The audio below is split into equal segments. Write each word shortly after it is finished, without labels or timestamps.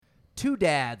Two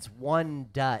Dads, One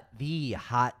Dut, the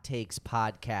Hot Takes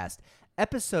Podcast.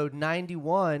 Episode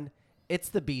 91, it's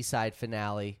the B-side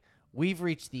finale. We've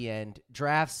reached the end.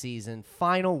 Draft season,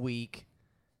 final week.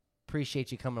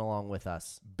 Appreciate you coming along with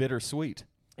us. Bittersweet.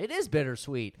 It is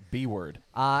bittersweet. B word.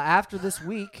 After this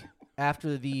week,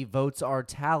 after the votes are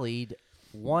tallied,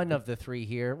 one of the three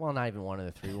here, well, not even one of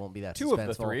the three, won't be that Two suspenseful. of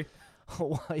the three.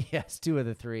 Well, yes, two of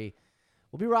the three.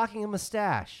 We'll be rocking a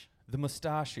mustache The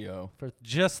mustachio.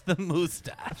 Just the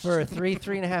mustache. for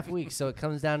 3.5 weeks, so it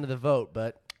comes down to the vote,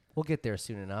 but we'll get there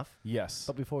soon enough. Yes.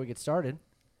 But before we get started,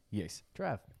 Yes.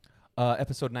 Trav.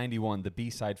 Episode 91, the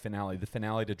B-side finale. The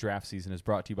finale to draft season is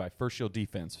brought to you by First Shield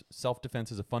Defense. Self-defense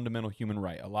is a fundamental human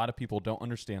right. A lot of people don't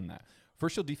understand that.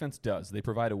 First Shield Defense does. They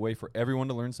provide a way for everyone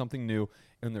to learn something new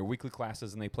in their weekly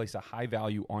classes, and they place a high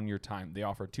value on your time. They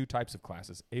offer two types of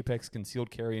classes, Apex,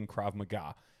 Concealed Carry, and Krav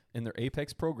Maga. In their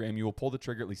Apex program, you will pull the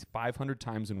trigger at least 500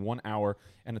 times in 1 hour,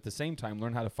 and at the same time,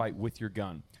 learn how to fight with your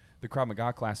gun. The Krav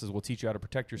Maga classes will teach you how to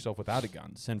protect yourself without a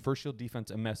gun. Send First Shield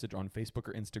Defense a message on Facebook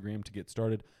or Instagram to get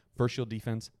started.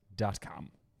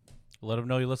 FirstShieldDefense.com. Let them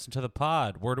know you listen to the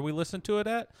pod. Where do we listen to it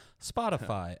at?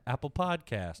 Spotify, Apple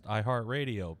Podcast,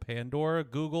 iHeartRadio, Pandora,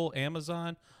 Google,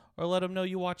 Amazon, or let them know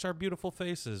you watch our beautiful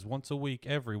faces once a week,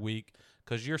 every week,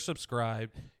 because you're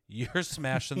subscribed, you're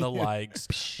smashing the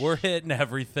likes, we're hitting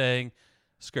everything.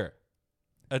 Skirt,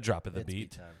 a drop of the It's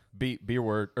beat. time. B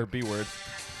word.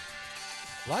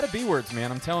 A lot of B words,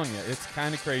 man. I'm telling you, it's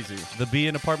kind of crazy. The B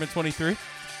in apartment 23?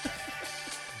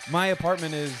 My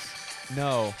apartment is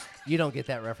no. You don't get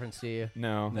that reference, do you?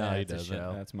 No, No, he it's a doesn't.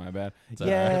 show. That's my bad. It's Yay!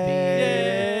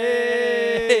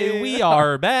 Yay! We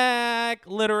are back.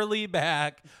 Literally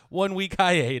back. 1 week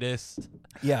hiatus.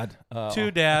 Yeah.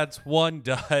 Two dads, one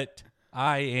dut.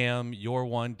 I am your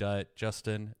one dut,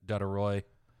 Justin Dutteroy.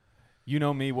 You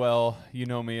know me well. You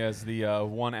know me as the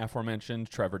one aforementioned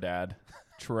Trevor Dad.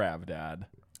 Trav Dad.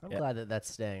 I'm Yeah. glad that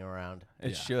that's staying around. It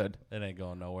Yeah. should. It ain't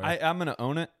going nowhere. I'm going to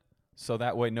own it, so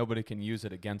that way nobody can use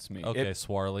it against me. Okay,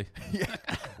 Swarley.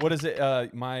 What is it?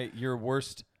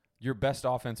 Your best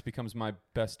offense becomes my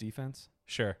best defense?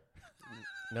 Sure.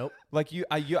 Nope. Like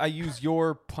I use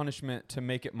your punishment to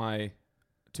make it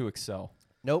to excel.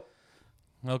 Nope.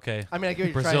 Okay. I mean, I get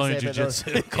what you're Brazilian trying to say,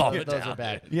 but Jiu-Jitsu. Calm it those down, are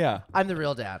bad. dude. Yeah. I'm the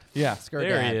real dad. Yeah. Skirt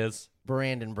There dad. he is.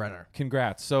 Brandon Brenner.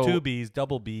 Congrats. So Two B's,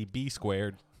 double B, B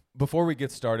squared. before we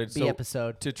get started, B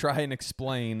episode. to try and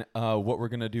explain what we're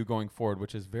going to do going forward,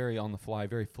 which is very on the fly,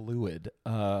 very fluid,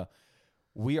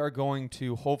 we are going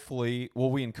to hopefully,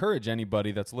 we encourage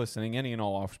anybody that's listening, any and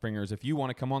all offspringers, if you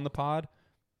want to come on the pod,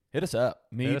 hit us up.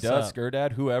 Me, Hit us Doug, up.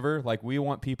 Skurdad, whoever. Like, we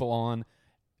want people on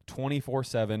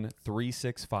 24/7,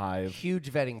 365.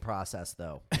 Huge vetting process,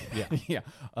 though. Yeah.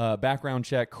 Background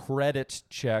check, credit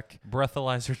check.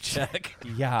 Breathalyzer check.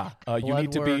 Yeah. You Blood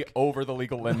need to be work. over the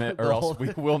legal limit or The else whole- we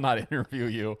will not interview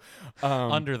you.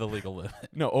 Under the legal limit.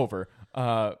 No, over.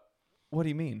 What do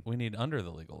you mean? We need under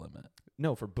the legal limit.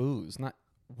 No, for booze. Not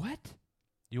what?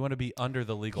 You want to be under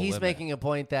the legal He's limit. making a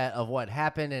point that of what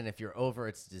happened, and if you're over,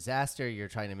 it's a disaster. You're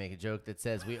trying to make a joke that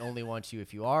says we only want you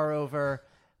if you are over.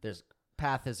 There's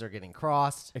paths are getting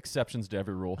crossed. Exceptions to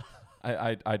every rule.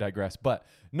 I digress. But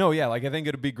no, yeah, like I think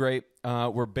it'd be great.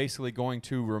 We're basically going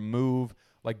to remove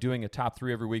doing a top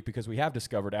 3 every week because we have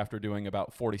discovered after doing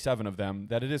about 47 of them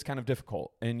that it is kind of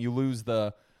difficult and you lose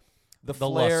the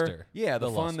flair. luster. Yeah, the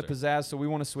The fun, the luster. pizzazz. So we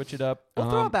want to switch it up. We'll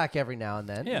throw it back every now and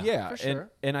then. Yeah. Yeah, for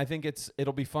sure. and I think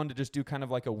it'll be fun to just do kind of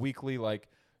like a weekly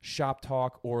shop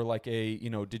talk or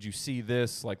did you see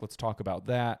this? Let's talk about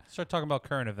that. Start talking about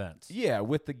current events. Yeah,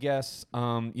 with the guests,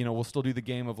 we'll still do the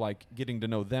game of getting to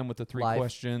know them with the 3 Live.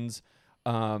 questions,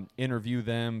 interview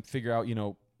them, figure out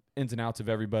ins and outs of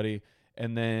everybody,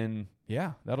 and then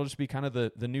that'll just be kind of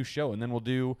the new show. And then we'll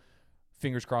do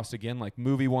fingers crossed again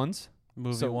movie ones.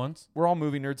 Movie So ones. We're all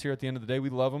movie nerds here. At the end of the day, we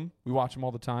love them. We watch them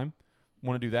all the time.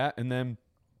 Want to do that, and then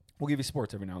we'll give you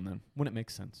sports every now and then when it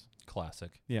makes sense.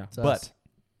 Classic. Yeah, It's but us.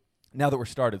 now that we're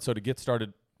started, so to get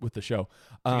started with the show,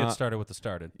 To get started with the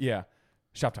started. yeah,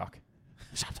 shop talk.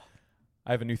 Shop talk.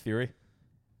 I have a new theory.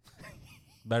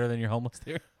 Better than your homeless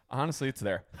theory? Honestly, it's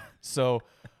there. So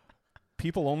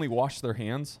people only wash their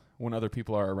hands when other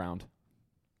people are around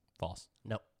False.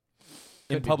 Nope.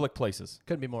 in Could be. public places.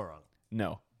 Couldn't be more wrong.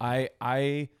 No, I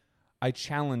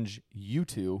challenge you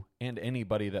two and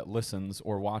anybody that listens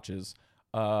or watches.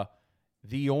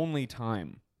 The only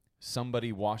time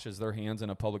somebody washes their hands in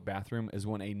a public bathroom is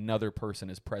when another person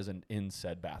is present in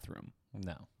said bathroom.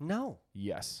 No. No.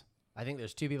 Yes. I think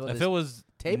there's 2 people. If it was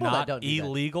table that not don't do that.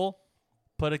 illegal,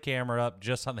 put a camera up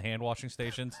just on the hand washing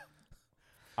stations.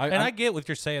 I I get what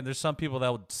you're saying. There's some people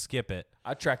that would skip it.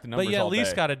 track the numbers But you at all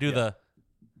least day. got to do Yeah.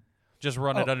 Just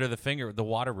run it under the finger, the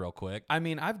water real quick. I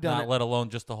mean, I've done Not it. let alone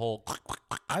just the whole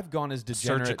I've gone as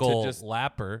degenerate surgical to just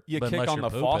lapper. you but kick unless on you're the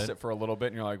pooping. faucet for a little bit,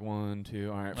 and you're like 1,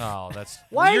 2, all right. Oh, that's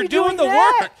Why are you're you doing doing the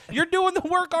that? work. You're doing the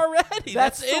work already.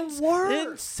 That's the worst.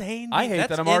 insane. I hate that's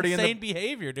that I'm already in the- insane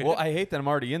behavior, dude. Well, I hate that I'm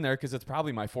already in there because it's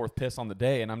probably my 4th piss on the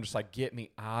day, and I'm just like, get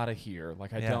me out of here.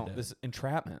 Like I Yeah, don't. dude. This is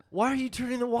entrapment. Why are you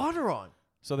turning the water on?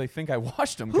 So they think I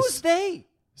washed them. Who's they?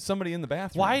 Somebody in the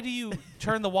bathroom? Why do you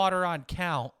turn the water on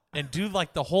count and do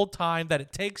like the whole time that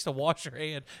it takes to wash your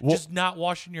hand, Well, just not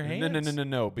washing your hands?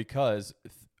 No. Because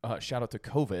shout out to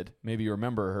COVID. Maybe you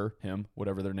remember her, him,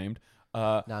 whatever they're named.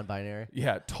 Non-binary.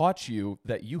 Yeah, taught you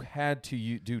that you had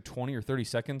to do 20 or 30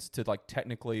 seconds to like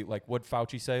technically like what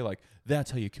Fauci say, like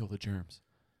that's how you kill the germs.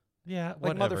 Yeah,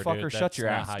 Like whatever, motherfucker, dude. shut That's your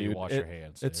not ass, how dude. you wash your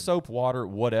hands. It's dude. soap, water,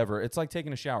 whatever. It's like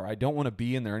taking a shower. I don't want to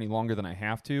be in there any longer than I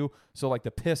have to. So like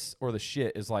the piss or the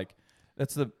shit is like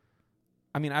that's the.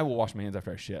 I mean, I will wash my hands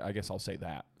after I shit. I guess I'll say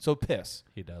that. So piss.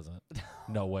 He doesn't.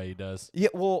 No way he does. Yeah,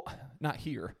 well, not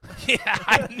here. Yeah,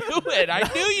 I knew it.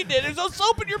 I knew you did. There's no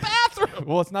soap in your bathroom.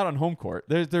 Well, it's not on home court.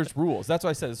 There's rules. That's why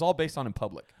I said it's all based on in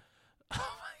public.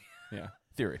 Yeah,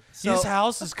 theory. So, His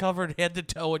house is covered head to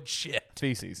toe in shit.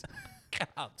 Feces. It's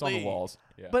on the Golly. walls.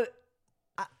 Yeah. but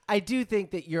I do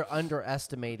think that you're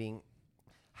underestimating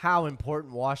how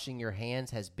important washing your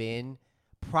hands has been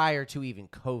prior to even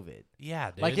COVID.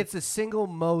 Yeah, dude. Like it's the single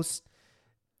most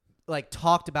like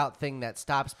talked about thing that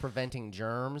stops preventing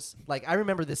germs. Like I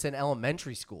remember this in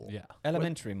elementary school. yeah.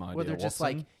 elementary, my Where dear they're just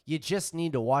Watson. like, you just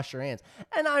need to wash your hands.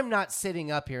 And I'm not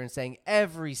sitting up here and saying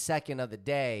every second of the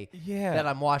day Yeah. that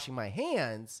I'm washing my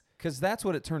hands. Because that's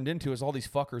what it turned into is all these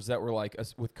fuckers that were like,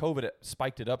 with COVID, it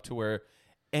spiked it up to where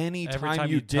Every anytime time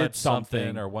you did touch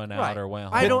something, or went out Right. or went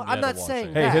home, I don't- you I'm had to not wash saying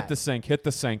your hey, hands. that. hit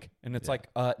the sink. And it's like,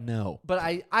 no. But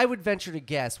I would venture to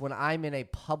guess when I'm in a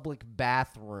public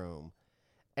bathroom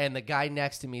and the guy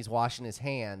next to me is washing his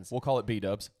hands, We'll call it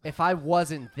B-dubs. if I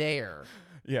wasn't there,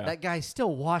 Yeah. that guy's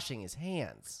still washing his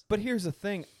hands. But here's the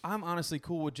thing. I'm honestly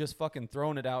cool with just fucking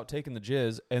throwing it out, taking the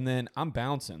jizz, and then I'm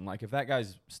bouncing. Like, if that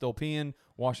guy's still peeing,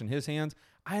 washing his hands,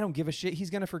 I don't give a shit. He's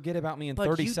going to forget about me in But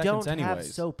 30 you seconds don't have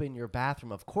anyways. soap in your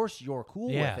bathroom. Of course you're cool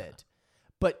Yeah. with it.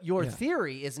 But your Yeah.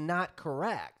 theory is not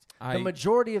correct. I- The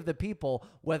majority of the people,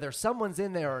 whether someone's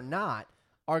in there or not,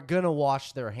 are going to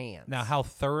wash their hands. Now, how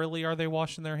thoroughly are they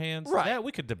washing their hands? Right. Yeah,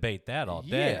 we could debate that all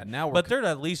day. Yeah, now we're but they're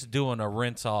at least doing a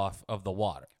rinse off of the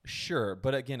water. Sure,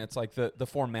 but again, it's like the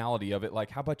formality of it. Like,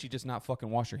 how about you just not fucking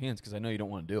wash your hands because I know you don't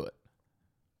want to do it.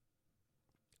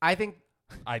 I think,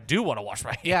 I do want to wash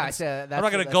my hands. yeah, I said that's I'm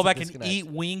not going to that's go the back and disconnect. eat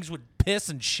wings with piss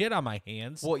and shit on my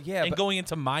hands. Well, yeah, and but- going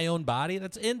into my own body.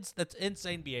 That's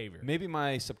insane behavior. Maybe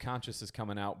my subconscious is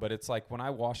coming out, but it's like when I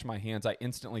wash my hands, I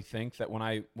instantly think that when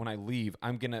I leave,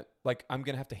 I'm gonna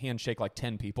have to handshake like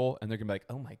 10 people, and they're gonna be like,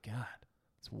 "Oh my god,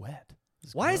 it's wet."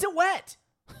 Why is it wet?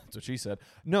 That's what she said.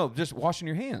 No, just washing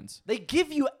your hands. They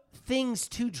give you things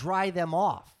to dry them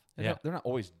off. Yeah. They're not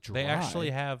always dry. They actually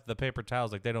have the paper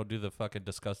towels. Like they don't do the fucking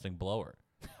disgusting blower.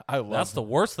 I love. That's the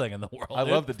worst thing in the world. I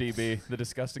dude. love the DB, the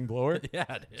disgusting blower. Yeah,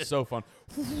 dude. So fun.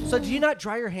 So do you not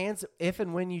dry your hands if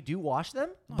and when you do wash them?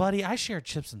 Buddy, I share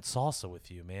chips and salsa with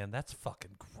you, man. That's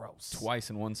fucking gross. Twice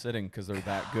in one sitting because they're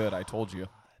that good. I told you.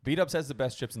 Beat Ups has the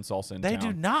best chips and salsa in They town.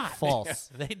 do not. False.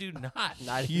 They do not.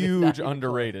 Not even- Huge not even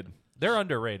underrated. They're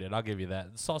underrated. I'll give you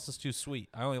that. The sauce is too sweet.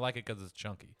 I only like it because it's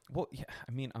chunky. Well, yeah,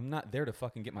 I mean, I'm not there to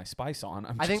fucking get my spice on.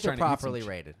 I think they're trying to eat some properly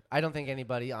rated. I don't think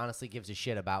anybody honestly gives a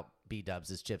shit about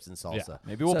B-dubs as chips and salsa.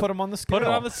 Maybe we'll So- put them on the scale. Put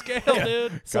it on the scale,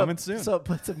 dude. Coming soon. So it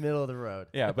puts it middle of the road.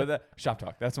 Yeah, but that, shop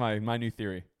talk. That's my new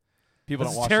theory. People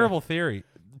This don't is watch terrible theory.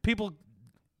 People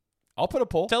I'll put a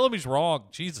poll. tell him he's wrong.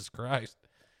 Jesus Christ.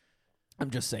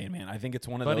 I'm just saying, man. I think it's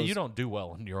one of Buddy, those. you don't do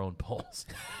well in your own polls.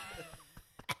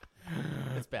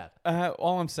 It's bad.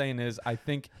 All I'm saying is, I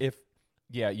think if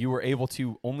you were able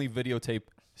to only videotape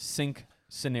sink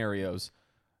scenarios,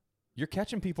 you're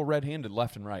catching people red-handed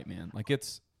left and right, man. Like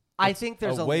I think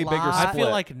there's a a way bigger lot. I feel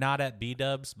split. like not at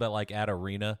B-dubs, but like at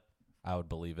arena, I would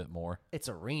believe it more. It's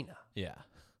arena. Yeah.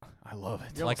 I love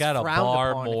it. You're Like almost at a frowned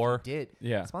bar upon if you more. Did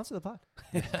Yeah. sponsor the pod?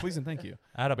 Please and thank you.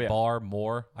 At a But yeah. bar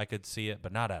more, I could see it,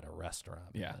 but not at a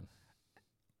restaurant. Yeah. man.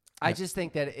 I just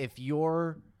think that if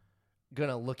you're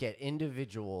gonna look at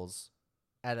individuals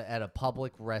at a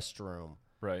public restroom,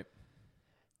 Right.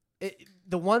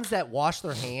 the ones that wash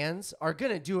their hands are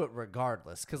gonna do it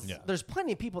regardless, because Yeah. there's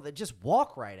plenty of people that just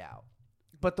walk right out.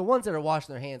 But the ones that are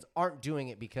washing their hands aren't doing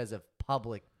it because of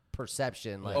public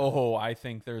perception. Like, Oh, I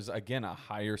think there's again a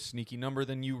higher sneaky number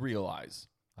than you realize.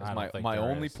 I That's don't think my there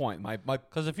only is. point. My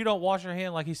Because if you don't wash your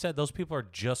hand, like he said, those people are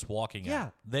just walking Yeah.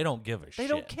 out. They don't give a shit. they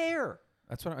don't care.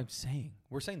 That's what I'm saying.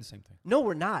 We're saying the same thing. No,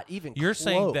 we're not even. You're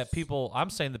saying that close. I'm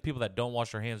saying that people that don't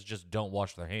wash their hands just don't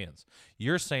wash their hands.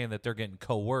 You're saying that they're getting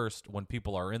coerced when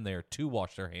people are in there to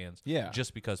wash their hands. Yeah.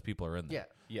 Just because people are in there.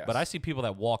 Yeah. Yes. But I see people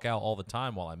that walk out all the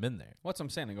time while I'm in there. What's I'm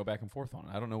saying? I go back and forth on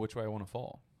it. I don't know which way I want to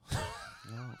fall.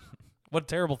 What a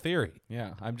terrible theory.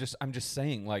 Yeah, I'm just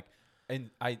saying, like, and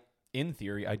in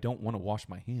theory, I don't want to wash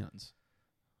my hands.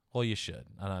 Well, you should.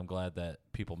 And I'm glad that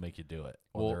people make you do it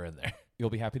when Well, they're in there. You'll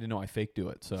be happy to know I fake do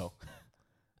it. So,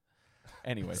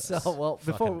 anyway, So well,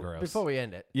 fucking gross. before we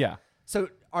end it, yeah, so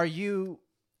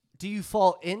do you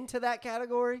fall into that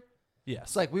category? Yes.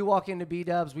 It's like we walk into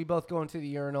B-dubs, we both go into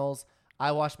the urinals.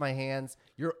 I wash my hands.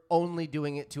 You're only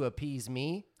doing it to appease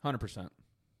me. 100%.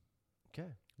 Okay.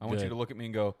 I want you Good. to look at me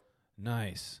and go,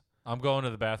 nice. I'm going to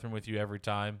the bathroom with you every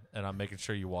time, and I'm making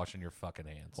sure you're washing your fucking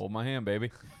hands. Hold my hand, baby.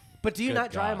 But do you Good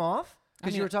not dry God. them off?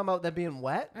 Because I you mean- were talking about them being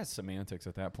wet. That's semantics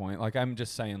at that point. Like, I'm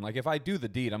just saying, like, if I do the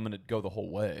deed, I'm going to go the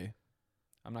whole way.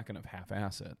 I'm not going to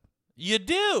half-ass it. You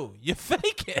do. You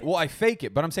fake it. Well, I fake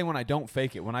it, but I'm saying when I don't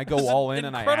fake it, when I go It's an all in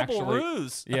and I incredible actually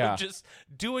ruse. Yeah. Of just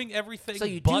doing everything So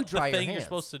you do but dry the your thing you're hands.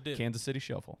 supposed to do. Kansas City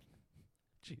Shuffle.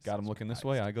 Jesus Got him looking this Christ.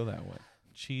 way, I go that way.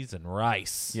 Cheese and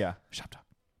rice. Yeah. Shop top.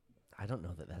 I don't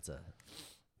know that that's a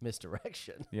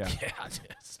misdirection. Yeah. Yeah,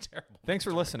 it's terrible. Thanks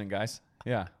for listening, guys.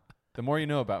 Yeah. The more you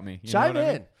know about me. You Chime know what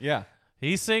I in. mean? Yeah.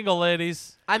 He's single,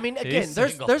 ladies. I mean, He's again,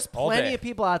 single there's all plenty day. of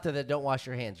people out there that don't wash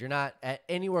your hands. You're not at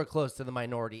anywhere close to the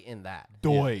minority in that.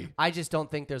 Doy. I just don't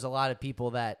think there's a lot of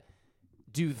people that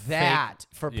do that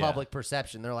for yeah. public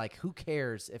perception. They're like, who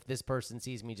cares if this person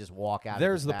sees me just walk out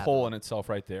There's of the this poll bathroom? in itself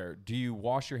right there. Do you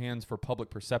wash your hands for public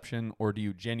perception or do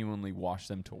you genuinely wash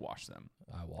them to wash them?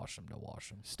 I wash them to wash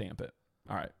them. Stamp it.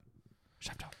 All right.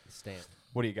 Shop top. Stamp.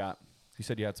 What do you got? You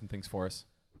said you had some things for us.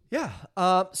 Yeah.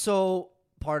 So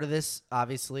part of this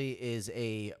obviously is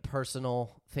a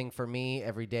personal thing for me.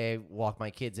 Every day, walk my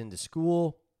kids into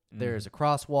school. There's a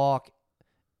crosswalk.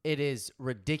 It is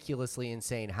ridiculously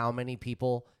insane how many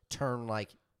people turn like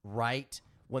right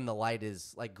when the light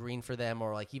is like green for them,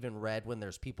 or like even red when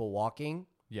there's people walking.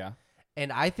 Yeah.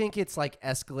 And I think it's like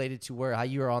escalated to where how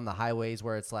you are on the highways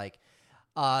where it's like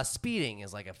speeding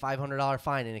is like a $500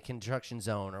 fine in a construction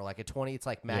zone, or like a 20. It's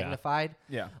like magnified.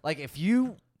 Yeah. Like if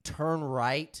you turn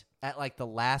right at like the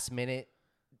last minute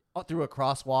through a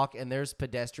crosswalk and there's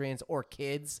pedestrians or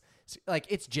kids, like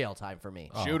it's jail time for me.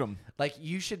 Shoot them. Like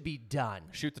you should be done.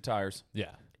 Shoot the tires.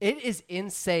 Yeah. It is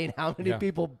insane how many Yeah.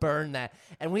 people burn that.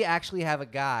 And we actually have a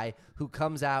guy who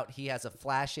comes out. He has a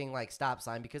flashing like stop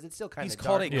sign because it's still kind He's of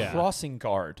called dark. a Yeah. crossing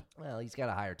guard. Well, he's got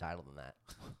a higher title than that.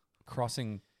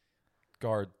 Crossing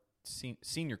guard.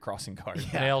 Senior crossing guard.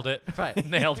 Nailed it. Right.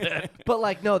 Nailed it. But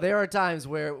like, no, there are times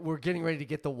where we're getting ready to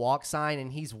get the walk sign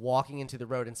and he's walking into the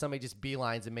road and somebody just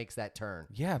beelines and makes that turn.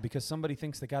 Yeah, because somebody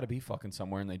thinks they got to be fucking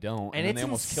somewhere and they don't. And then it's they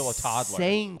almost kill a toddler.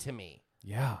 insane to me.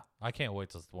 Yeah. I can't wait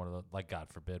till one of the, like, God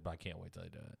forbid, but I can't wait till they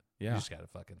do it. Yeah. You just gotta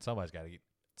fucking somebody's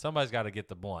got to get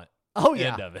the blunt Oh,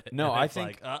 yeah. end of it. No, And I it's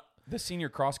think like, the senior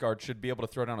cross guard should be able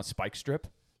to throw down a spike strip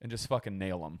and just fucking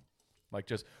nail them. Like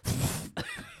just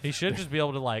he should just be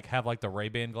able to like have like the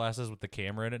Ray-Ban glasses with the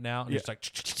camera in it now, and Yeah. just like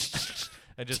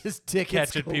and just Just tickets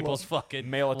catching galore. people's fucking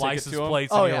Mail a ticket license to 'em?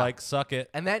 plates, Oh, and you're yeah. like, suck it.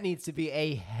 And that needs to be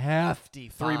a hefty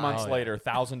 3 fine. months Oh, yeah. later,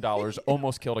 $1,000,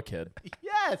 almost killed a kid.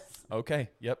 Yes. Okay.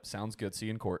 Yep. Sounds good. See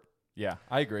you in court. Yeah,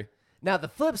 I agree. Now, the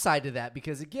flip side to that,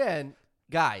 because again,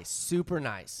 guys, super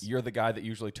nice. You're the guy that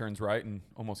usually turns right and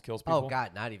almost kills people. Oh,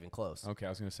 God, not even close. Okay, I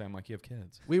was gonna say I'm like you have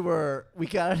kids. We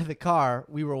got out of the car.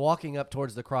 We were walking up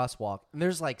towards the crosswalk, and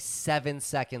there's like 7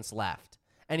 seconds left.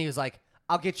 And he was like,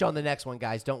 I'll get you on the next one,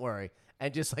 guys. Don't worry.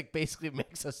 And just like basically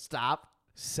makes us stop.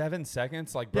 7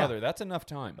 seconds, like Yeah. brother, that's enough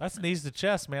time. That's knees to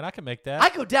chest, man. I can make that. I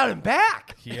go down and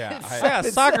back. Yeah, It's I- I got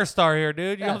a 7 soccer star here,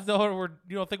 dude. You Yes. don't know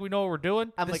you don't think we know what we're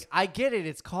doing? I'm like, I get it.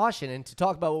 It's caution. And to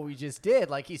talk about what we just did,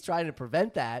 like he's trying to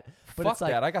prevent that. But Fuck it's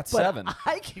like, that. I got but 7.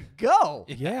 I can go.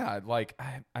 Yeah, like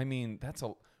I mean that's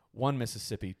 1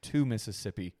 Mississippi, 2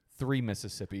 Mississippi, 3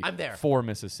 Mississippi. I'm there. 4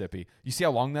 Mississippi. You see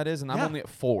how long that is, and I'm Yeah. only at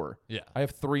 4. Yeah. I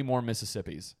have 3 more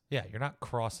Mississippis. Yeah, you're not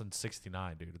crossing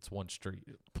 69, dude. It's one street.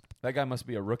 That guy must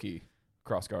be a rookie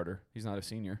cross guarder. He's not a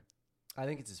senior. I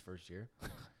think it's his first year.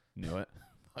 Knew it.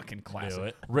 Fucking classic. Knew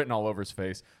it. Written all over his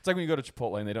face. It's like when you go to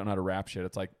Chipotle and they don't know how to wrap shit.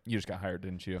 It's like, you just got hired,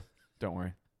 didn't you? Don't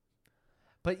worry.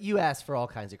 But you asked for all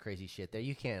kinds of crazy shit there.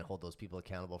 You can't hold those people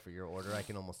accountable for your order. I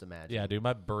can almost imagine. Yeah, dude.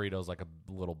 My burrito's like a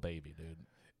little baby, dude.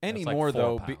 It's like Anymore, 4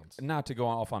 though, pounds. not to go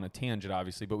off on a tangent,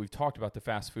 obviously, but we've talked about the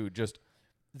fast food. Just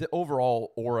the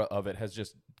overall aura of it has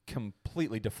just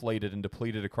completely deflated and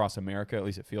depleted across America. At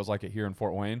least it feels like it here in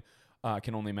Fort Wayne. I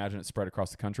can only imagine it spread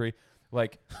across the country.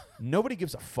 Like, nobody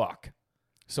gives a fuck.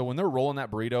 So when they're rolling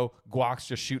that burrito, guac's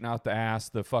just shooting out the ass,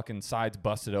 the fucking sides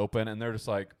busted open, and they're just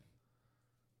like,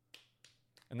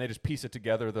 and they just piece it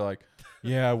together. They're like,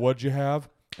 yeah, what'd you have?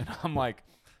 And I'm like,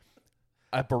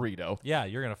 a burrito. Yeah,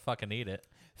 you're going to fucking eat it.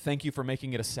 Thank you for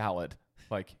making it a salad.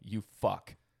 Like, you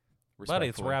fuck. Buddy,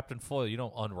 it's Respectfully. wrapped in foil. You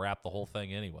don't unwrap the whole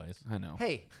thing anyways. I know.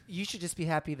 Hey, you should just be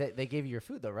happy that they gave you your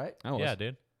food, though, right? I was. Yeah,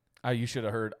 dude. You should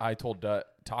have heard. I told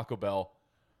Taco Bell,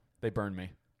 they burned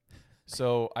me.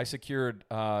 So I secured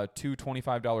two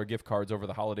 $25 gift cards over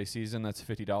the holiday season. That's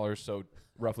 $50, so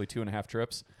roughly 2.5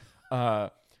 trips.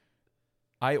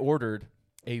 I ordered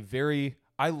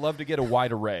I love to get a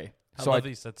wide array. I So love that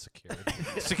you said secured.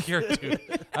 Secured,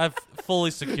 dude. I've fully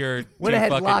secured Went two ahead,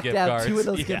 fucking locked gift down cards. 2 of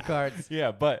those Yeah. gift cards.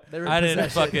 yeah, but They were in I didn't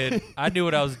possession. I knew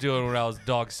what I was doing when I was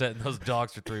dog sitting those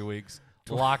dogs for 3 weeks.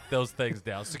 Lock those things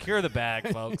down. Secure the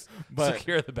bag, folks. But-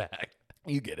 Secure the bag.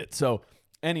 you get it. So,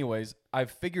 anyways, I've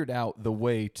figured out the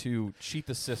way to cheat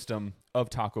the system of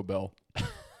Taco Bell,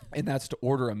 and that's to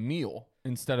order a meal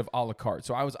instead of a la carte.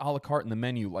 So I was a la carte in the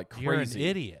menu like crazy. You're an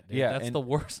idiot. Dude. Yeah, That's and- the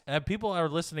worst. And people are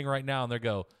listening right now and they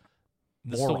go,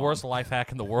 this is Moron. the worst life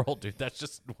hack in the world, dude. That's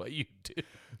just what you do.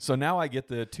 So now I get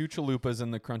the 2 chalupas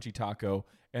and the crunchy taco,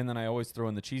 and then I always throw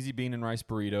in the cheesy bean and rice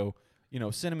burrito,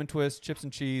 cinnamon twist, chips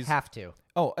and cheese. Have to.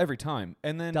 Oh, every time.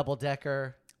 And then Double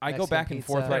decker. I go back and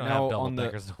forth They right don't now have double on the-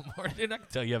 deckers no more. Dude, I can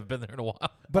tell you haven't been there in a while.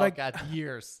 but oh, I God,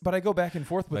 years. but I go back and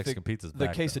forth with Mexican pizza's the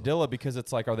back, though. quesadilla because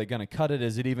it's like, are they going to cut it?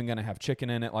 Is it even going to have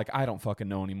chicken in it? Like, I don't fucking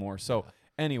know anymore. So,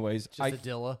 anyways, Just a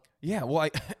Dilla. yeah, well,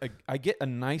 I get a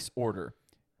nice order,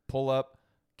 pull up,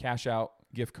 cash out,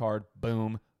 gift card,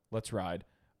 boom, let's ride.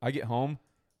 I get home,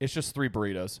 it's just 3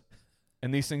 burritos,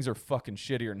 and these things are fucking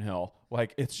shittier than hell.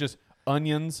 Like, it's just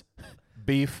onions,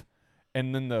 beef,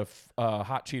 and then the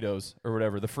hot Cheetos or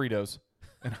whatever, the Fritos.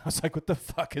 And I was like, what the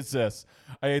fuck is this?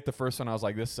 I ate the first one, I was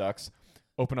like, this sucks.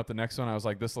 Open up the next one, I was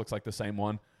like, this looks like the same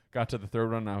one. Got to the third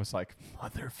one, and I was like,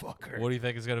 motherfucker. What do you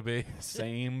think it's going to be?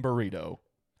 Same burrito.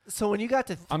 So when you got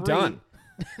to 3. I'm done.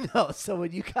 No, so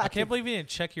when you got I can't believe you didn't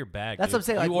check your bag. That's dude. what I'm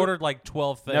saying, You like, ordered like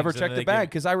 12 things. Never and checked then the they bag give-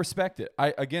 because I respect it.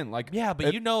 Yeah, but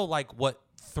it- you know like what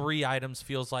 3 items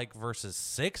feels like versus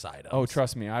 6 items. Oh,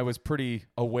 trust me, I was pretty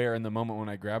aware in the moment when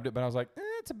I grabbed it, but I was like,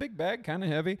 it's a big bag, kind of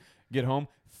heavy. Get home,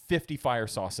 50 fire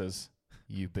sauces.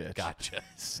 You bitch. Gotcha.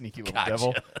 Sneaky little Gotcha.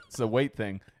 devil. It's a weight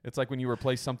thing. It's like when you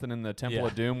replace something in the Temple Yeah.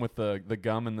 of Doom with the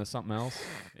gum and the something else.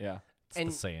 Yeah. It's And-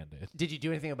 the sand, dude. Did you do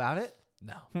anything about it?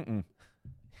 No. Mm-mm.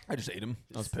 I just ate them.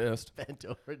 I was pissed. Bent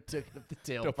over and took it up the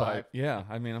Tailpipe. tailpipe. Yeah,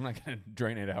 I mean, I'm not going to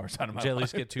drain 8 hours out of my Did you at life.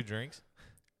 least get 2 drinks?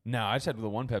 No, I just had the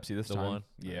 1 Pepsi this The time. one?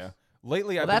 Yeah. Nice.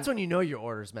 Lately, Well, I've that's been, when you know your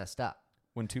order's messed up.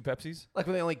 when 2 Pepsis? Like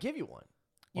when they only give you 1.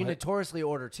 You Well, I- notoriously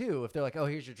order 2 if they're like, oh,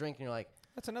 here's your drink. And you're like,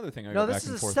 That's another thing I no, go back this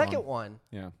and is the forth second on. one.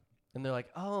 Yeah. And they're like,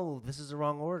 oh, this is the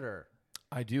wrong order.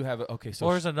 I do have a, okay, so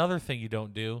Or there's another thing you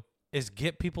don't do is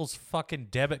get people's fucking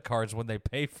debit cards when they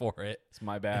pay for it it's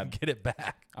my and bad. get it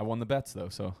back. I won the bets though,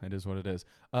 so it is what it is.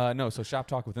 No, so Shop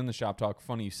Talk within the Shop Talk.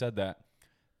 Funny you said that.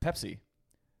 Pepsi,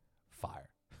 Fire.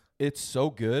 it's so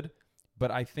good,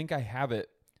 but I think I have it.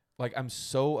 Like I'm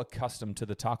so accustomed to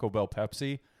the Taco Bell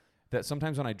Pepsi that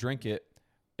sometimes when I drink it,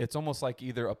 it's almost like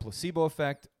either a placebo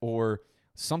effect or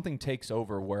something takes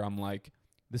over where I'm like,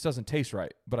 this doesn't taste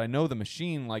right. But I know the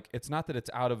machine, like it's not that it's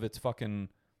out of its fucking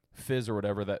fizz or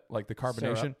whatever that like the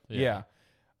carbonation. Syrup. Yeah.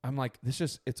 I'm like,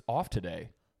 it's off today.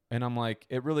 And I'm like,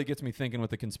 it really gets me thinking with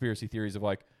the conspiracy theories of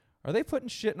like, are they putting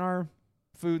shit in our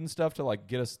food and stuff to like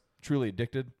get us truly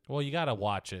addicted? Well, you got to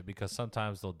watch it because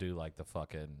sometimes they'll do like the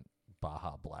fucking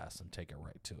Baja Blast and take it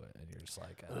right to it. And you're just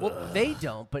like, Well, they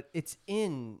don't, but it's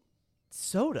in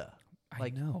soda.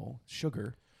 Like- I know.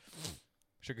 Sugar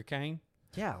cane?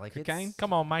 Yeah, like Cocaine? it's...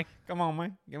 come on, Mike. Come on,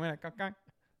 man. Give me that cocaine.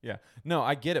 Yeah. No,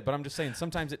 I get it, but I'm just saying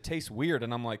sometimes it tastes weird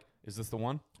and I'm like, is this the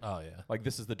one? Oh, yeah. Like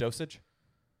this is the dosage?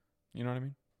 You know what I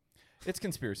mean? It's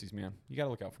conspiracies, man. You got to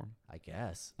look out for them. I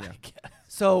guess. Yeah.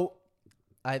 So,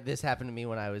 this happened to me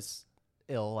when I was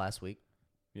ill last week.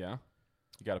 Yeah.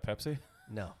 You got a Pepsi?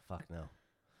 No, fuck no.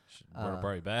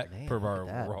 Brought you back. man, Brought look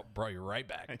at that. brought you right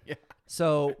back. Yeah.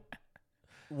 So,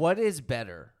 what is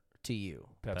better to you?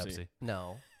 Pepsi.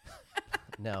 No.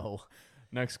 No.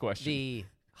 Next question. The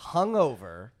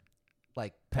hungover,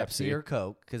 like Pepsi, Pepsi. or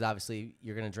Coke, because obviously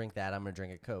you're going to drink that. I'm going to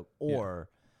drink a Coke. Or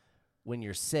when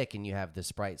you're sick and you have the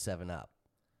Sprite 7-Up.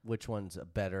 Which one's a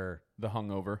better? The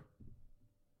hungover.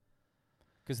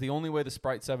 Because the only way the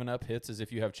Sprite 7-Up hits is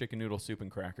if you have chicken noodle soup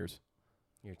and crackers.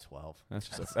 You're 12.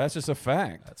 That's just a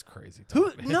fact. That's crazy. Who?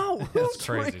 Talk, man. No. Who That's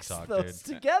crazy drinks talk, those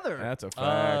dude. together? That's a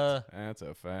fact. That's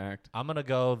a fact. I'm going to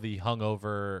go the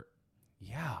hungover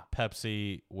Yeah.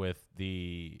 Pepsi with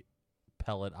the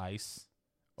pellet ice.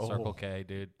 Circle K,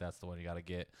 dude. That's the one you got to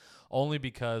get. Only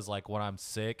because, like, when I'm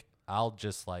sick, I'll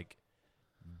just, like,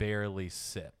 barely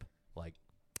sip.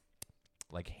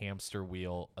 Like hamster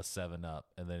wheel a 7-Up,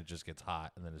 and then it just gets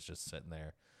hot, and then it's just sitting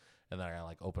there. And then I,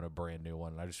 like, open a brand new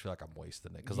one, and I just feel like I'm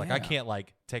wasting it. Because, like, I can't,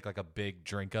 like, take, like, a big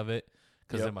drink of it,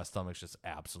 because then my stomach's just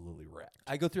absolutely wrecked.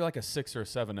 I go through like a 6 or a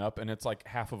 7-Up, and it's like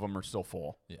half of them are still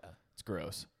full. Yeah. It's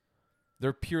gross.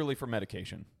 They're purely for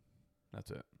medication. That's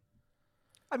it.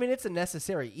 I mean, it's a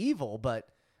necessary evil, but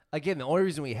again, the only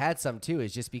reason we had some too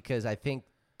is just because I think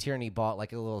Tierney bought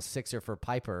like a little sixer for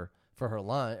Piper for her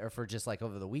lunch or for just like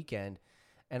over the weekend.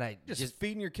 And I just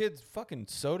feeding your kids fucking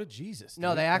soda, Jesus. No,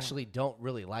 dude. they actually don't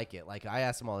really like it. Like I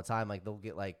ask them all the time, like they'll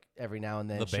get like every now and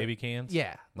then The baby cans?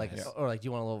 Yeah, like Nice. or like do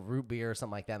you want a little root beer or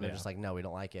something like that? And they're Yeah. just like, no, we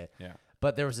don't like it. Yeah.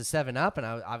 But there was a 7-Up, and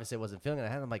I obviously wasn't feeling it.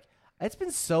 I'm like, it's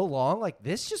been so long. Like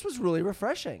this just was really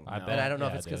refreshing. I And bet. I don't know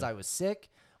if Yeah, it's because dude. I was sick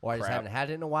or I just Crap. haven't had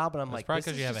it in a while. But I'm It's like, probably this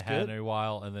because is you just haven't had good. it in a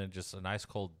while, and then just a nice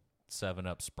cold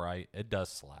 7-Up Sprite. It does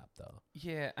slap, though.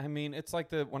 Yeah, I mean, it's like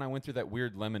when I went through that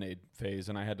weird lemonade phase,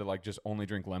 and I had to like just only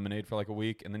drink lemonade for like a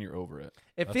week, and then you're over it.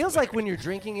 It feels like when you're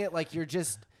drinking it, like you're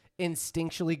just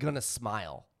instinctually gonna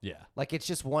smile. Yeah. Like it's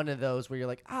just one of those where you're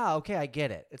like, okay, I get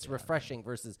it. It's refreshing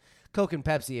versus Coke and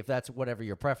Pepsi. If that's whatever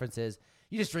your preference is,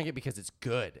 you just drink it because it's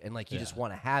good and like you just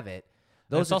want to have it.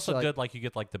 It's are also like, good, like, you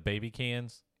get, like, the baby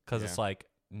cans, because it's Yeah. like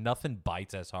nothing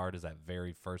bites as hard as that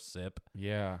very first sip.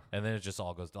 Yeah, And then it just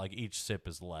all goes, like, each sip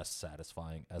is less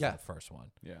satisfying as Yeah. the first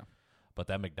one. yeah. But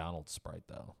that McDonald's Sprite,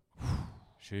 though.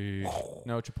 Sheesh.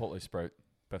 No, Chipotle Sprite.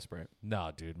 Best Sprite.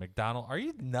 No, dude. McDonald's. Are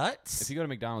you nuts? If you go to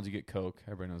McDonald's, you get Coke.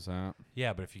 Everybody knows that.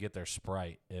 Yeah, but if you get their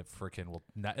Sprite, it freaking will.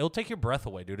 It'll take your breath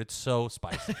away, dude. It's so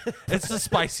spicy. It's the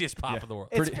spiciest pop in the world.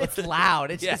 it's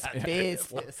loud. It's Yeah. just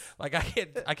business. Like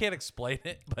I can't explain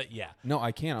it, but yeah. No,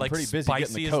 I can't. I'm Like, pretty busy getting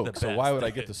spicy the is Coke, the so why best, would I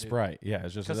get the dude. Sprite? Yeah,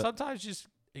 it's just Because sometimes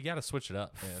you gotta switch it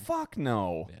up, man. fuck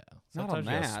no. Yeah, Not sometimes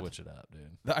on you gotta that. switch it up,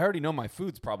 dude. I already know my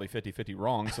food's probably 50-50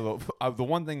 wrong, so the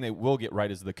one thing they will get right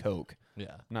is the Coke.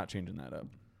 Yeah, I'm not changing that up.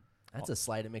 That's a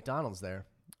slight at McDonald's there.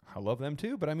 I love them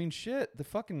too, but I mean, shit, the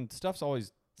fucking stuff's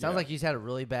always. Sounds yeah, like you just had a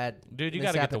really bad dude, you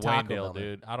gotta get the mishap at Taco Wayndale, Bell, man.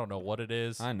 dude. I don't know what it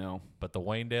is, I know. but the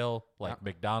Wayndale, like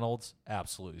McDonald's,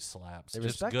 absolutely slaps. They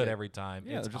Just respect good it. every time.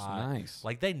 Yeah, it's they're just hot. nice.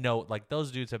 Like they know, like those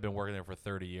dudes have been working there for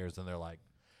 30 years, and they're like,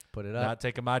 Put it up. not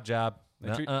taking my job.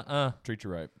 They treat- Treat you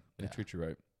right. They Yeah. treat you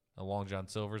right. A Long John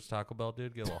Silver's Taco Bell,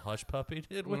 dude. Get a little hush puppy,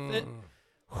 dude, with it.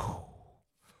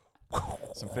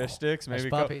 Some fish sticks, Hush maybe.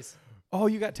 puppies. Oh,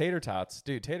 you got tater tots,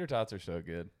 dude. Tater tots are so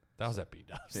good. That was at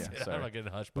B-Dubs. Yeah, I'm sorry. not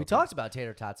getting hush We puppies. talked about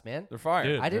tater tots, man. They're fire.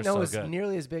 Dude. I didn't they're know it so was good.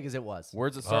 nearly as big as it was.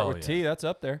 Words that start Oh, with yeah. T, that's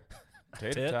up there.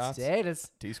 Tater Tits. tots.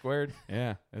 Potatoes. T squared.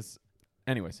 Yeah. It's.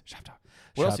 Anyways, shop talk.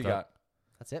 What else Shop you talk. got?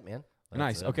 That's it, man. That's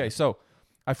Nice. it, Okay, man. so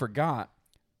I forgot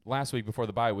last week before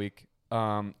the bye week,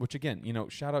 which again,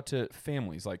 shout out to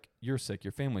families. Like you're sick,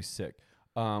 your family's sick.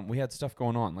 We had stuff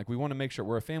going on. Like we want to make sure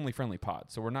we're a family friendly pod,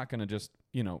 so we're not going to just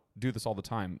do this all the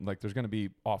time. Like there's going to be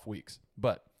off weeks.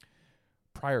 But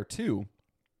prior to,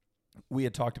 we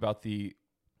had talked about the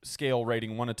scale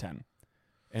rating 1 to 10,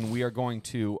 and we are going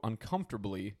to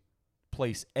uncomfortably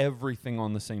place everything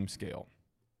on the same scale.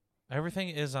 Everything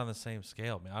is on the same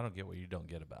scale, man. I don't get what you don't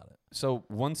get about it. So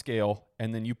one scale,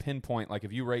 and then you pinpoint, like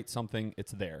if you rate something,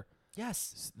 it's there.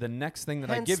 Yes. The next thing that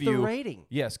Hence I give the you, rating.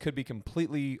 yes, could be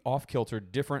completely off kilter,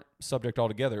 different subject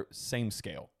altogether, same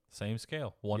scale. Same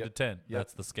scale, 1 Yep. to 10. Yep.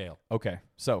 That's the scale. Okay,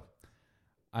 so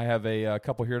I have a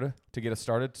couple here to get us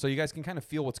started, so you guys can kind of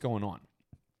feel what's going on.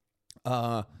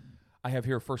 I have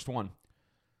here first one,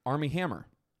 Armie Hammer,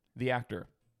 the actor.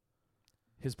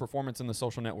 His performance in The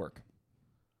Social Network.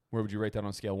 Where would you rate that on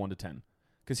a scale 1 to 10?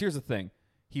 Because here's the thing,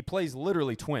 he plays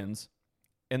literally twins,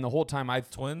 and the whole time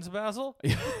Twins, Basil?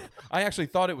 I actually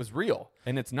thought it was real,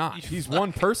 and it's not. He's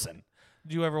one person.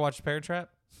 Did you ever watch Parent Trap?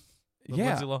 With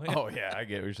Yeah. Lindsay Lohan? Oh, yeah, I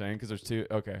get what you're saying, because there's two.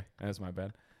 Okay, that's my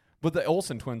bad. But the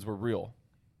Olsen twins were real.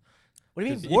 What do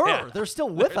you mean? Yeah. Were they're still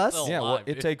with They're us? still- Yeah, well, alive,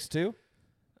 It dude. Takes Two.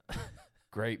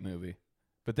 Great movie.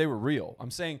 But they were real.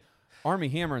 I'm saying Armie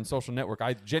Hammer and Social Network,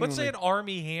 I Quit genuinely... saying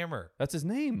Army Hammer. That's his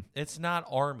name. It's not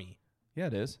Army. Yeah,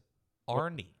 it is.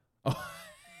 Arnie.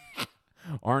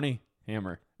 Arnie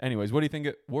Hammer. Anyways, what do you think?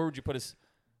 Where would you put his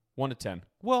 1 to 10?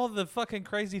 Well, the fucking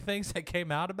crazy things that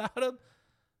came out about him,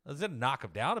 I was going to knock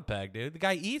him down a peg, dude. The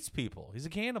guy eats people. He's a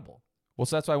cannibal. Well,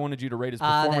 so that's why I wanted you to rate his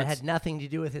performance. That had nothing to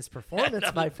do with his performance,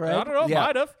 my friend. I don't know. Yeah.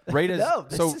 Might have. Rate his, No,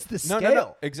 this so, is the No, scale.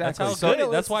 That's exactly. how So,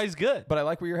 good. That's why he's good. but I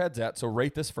like where your head's at, so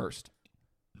rate this first.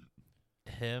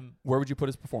 Him. Where would you put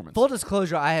his performance? Full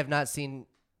disclosure, I have not seen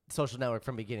Social Network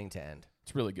from beginning to end.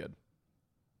 It's really good.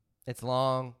 It's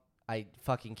long. I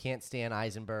fucking can't stand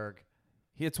Eisenberg.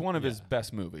 It's one of his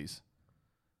best movies.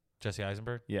 Jesse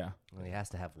Eisenberg. Yeah. Well, he has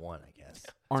to have one, I guess.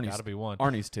 Arnie's Got to be one.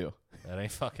 Arnie's 2. That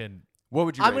ain't fucking. What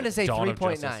would you I'm rate going to it? say Dawn of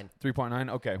 3.9. 3.9?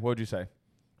 Okay. What would you say?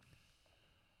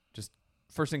 Just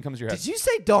first thing comes to your head. Did you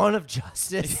say Dawn of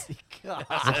Justice? God.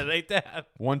 It ain't that.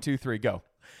 1, 2, 3, go.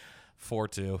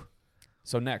 4-2.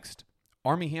 So next,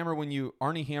 Armie Hammer when you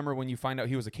find out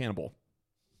he was a cannibal.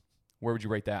 Where would you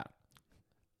rate that?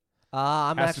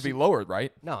 I'm Has actually to be lowered,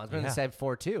 right? No, I was going to Yeah. say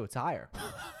 4.2. It's higher.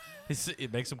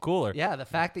 It makes him cooler. Yeah, the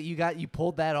fact that you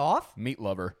pulled that off. Meat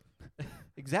lover.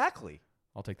 Exactly.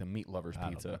 I'll take the meat lover's I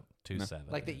don't pizza. know. 2-7.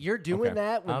 Like that you're doing Okay.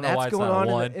 that I when don't know why that's it's going not on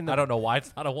a 1. in the I don't know why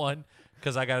it's not a 1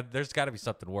 because there's got to be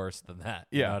something worse than that.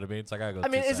 You Yeah. know what I mean? It's like I go. I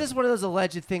mean, is 2-7. this one of those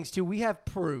alleged things too? We have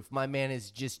proof my man is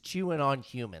just chewing on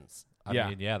humans. I Yeah.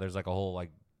 mean, yeah. There's like a whole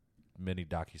like mini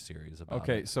docuseries about.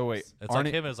 Okay, it. so wait. It's like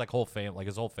him and his like whole family, like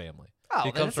his whole family. Oh,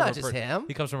 He then it's from not a just him.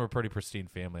 He comes from a pretty pristine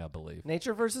family, I believe.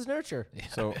 Nature versus nurture.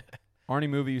 So Arnie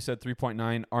movie, you said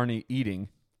 3.9. Arnie eating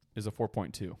is a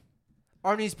 4.2.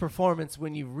 Arnie's performance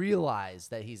when you realize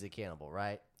that he's a cannibal,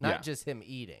 right? Not Yeah. just him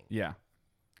eating. Yeah.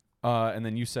 And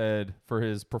then you said for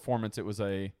his performance it was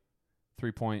a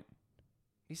 3 point.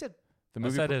 He said The I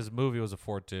movie said his movie was a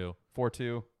 4-2,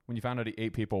 4.2. When you found out he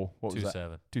ate people, what was that?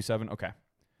 2-7. 2.7. Okay.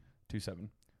 2.7.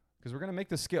 Because we're gonna make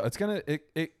the scale.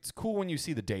 It's cool when you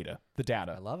see the data.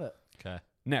 I love it. Okay.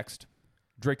 Next,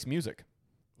 Drake's music.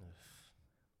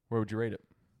 Where would you rate it?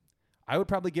 I would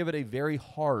probably give it a very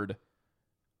hard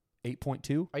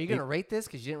 8.2. Are you going to rate this?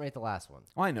 Because you didn't rate the last one.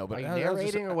 Oh, I know, but Are you I was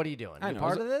just- narrating or what are you doing? I You know.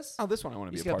 part of this? Oh, this one I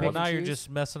want to You be a just part gotta of. Well, now you're choose? just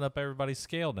messing up everybody's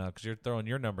scale now because you're throwing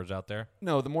your numbers out there.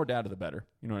 No, the more data, the better.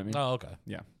 You know what I mean? Oh, okay.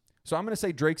 Yeah. So I'm going to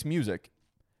say Drake's music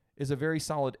is a very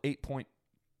solid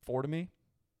 8.4 to me.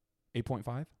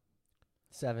 8.5.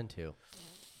 7.2.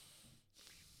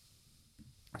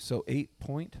 So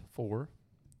 8.4.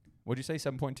 What'd you say?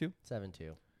 7.2? 7.2.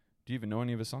 Do you even know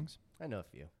any of his songs? I know a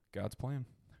few. God's Plan.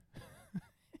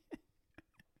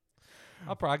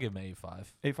 I'll probably give him 8.5.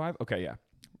 8.5? Okay, yeah.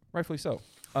 Rightfully so.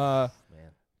 Man.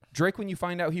 Drake, when you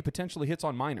find out he potentially hits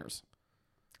on minors.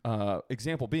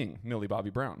 Example being Millie Bobby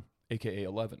Brown, a.k.a.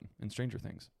 11 in Stranger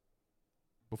Things,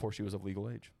 before she was of legal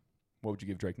age. What would you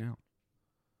give Drake now?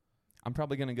 I'm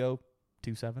probably going to go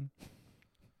 2.7.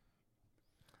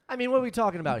 I mean, what are we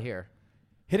talking about here?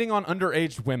 Hitting on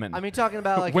underage women. I mean, talking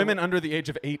about like women under the age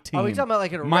of 18. Are we talking about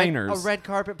like minors. a red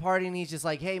carpet party and he's just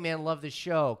like, hey, man, love the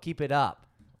show. Keep it up.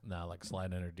 No, like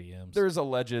sliding in her DMs. There's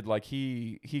alleged, like,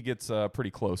 he gets pretty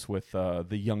close with the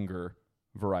younger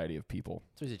variety of people.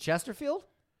 So is it Chesterfield?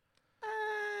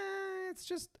 It's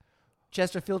just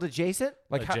Chesterfield adjacent?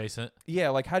 like how, adjacent. yeah,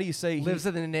 like how do you say Lives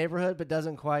in the neighborhood but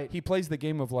doesn't quite. he plays the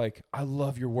game of like, I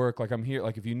love your work, like I'm here,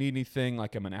 like if you need anything,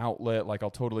 like I'm an outlet, like I'll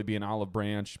totally be an olive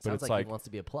branch, but Sounds it's like like he wants to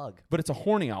be a plug. but it's a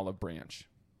horny olive branch.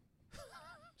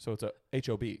 So it's a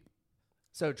HOB.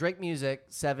 So Drake music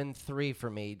 7.3 for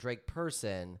me. Drake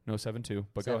person No 7.2,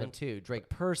 but go ahead. 7.2. Drake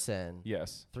person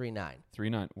Yes. 3.9.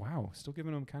 3.9. Wow, still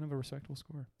giving him kind of a respectable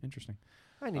score. Interesting.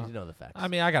 I need to know the facts. I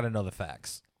mean, I got to know the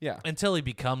facts Yeah. until he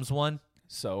becomes one.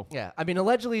 So yeah, I mean,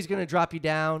 allegedly he's going to drop you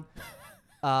down.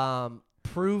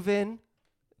 Proven.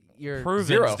 You're Proven's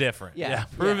Zero. different. Yeah.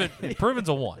 Proven's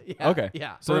a 1. Yeah, okay.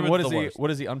 Yeah. So then Proven's the worst. what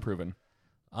is he unproven?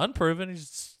 Unproven,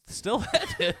 he's still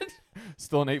headed.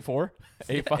 Still an 8.4?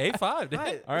 8.5? 8.5. dude.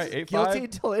 Right. All right, This is 8.5. Guilty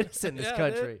until innocent in this Yeah,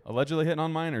 country. Allegedly hitting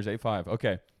on minors, 8.5.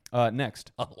 Okay.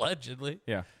 Next. Allegedly.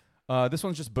 Yeah. This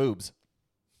one's just boobs.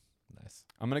 Nice.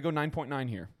 I'm going to go 9.9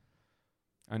 here.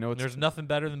 I know it's There's nothing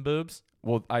better than boobs.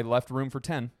 well, I left room for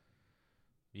 10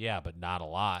 Yeah, but not a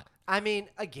lot. I mean,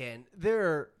 again,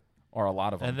 they're or a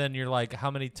lot of them. And then you're like, how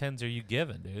many 10s are you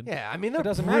giving, dude? yeah. I mean, they're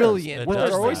doesn't matter. brilliant. It But does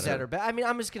there's matter. things that are bad. I mean,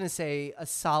 I'm just gonna say a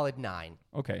solid 9.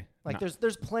 okay. Like No.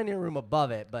 there's plenty of room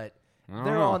above it, but I don't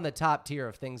they're know. on the top tier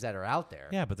of things that are out there.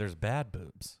 Yeah, but there's bad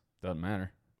boobs. Doesn't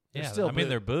matter. They're Yeah, still I mean, boob-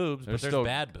 they're boobs, They're but there's still-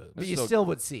 bad boobs. But you still- still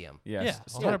would see them. Yes. Yeah,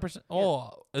 Still- 100%.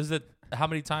 Oh, is it how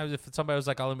many times if somebody was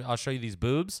like, I'll show you these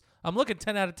boobs? I'm looking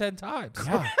 10 out of 10 times.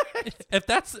 Yeah. if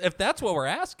that's what we're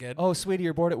asking. Oh, sweetie,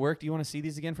 you're bored at work. Do you want to see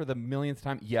these again for the millionth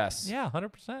time? Yes. Yeah,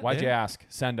 100%. Why'd dude. you ask?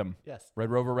 Send them. Yes. Red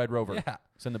Rover, Red Rover. Yeah.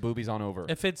 Send the boobies on over.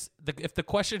 If the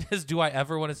question is, do I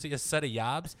ever want to see a set of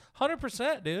yabs?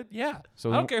 100%, dude. Yeah. So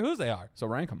I don't then- care whose they are. So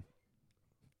rank them.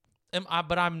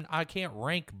 I can't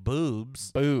rank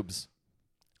boobs. Boobs.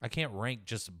 I can't rank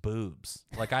just boobs.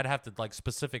 Like I'd have to like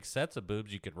specific sets of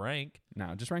boobs you could rank.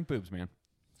 No, just rank boobs, man.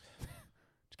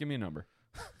 Just give me a number.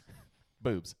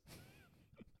 Boobs.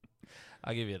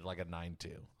 I'll give you like a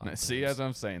 9.2. on Now, see, boobs. as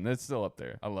I'm saying, that's still up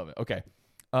there. I love it. Okay.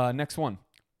 Next one.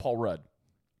 Paul Rudd.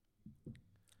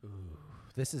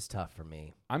 This is tough for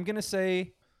me. I'm going to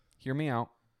say, hear me out.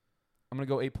 I'm going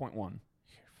to go 8.1.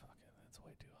 That's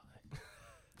way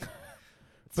too high.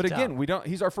 But again, we don't.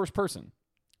 He's our first person,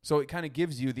 so it kind of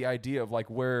gives you the idea of like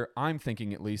where I'm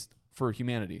thinking at least for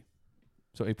humanity.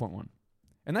 So 8.1,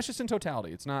 and that's just in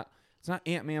totality. It's not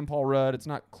Ant-Man Paul Rudd. It's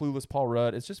not Clueless Paul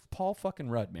Rudd. It's just Paul fucking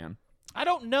Rudd, man. I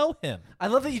don't know him. I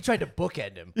love that you tried to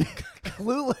bookend him.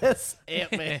 Clueless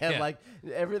Ant-Man, Yeah. like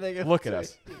everything. Look at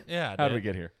us. Yeah. How did dude. we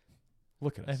get here?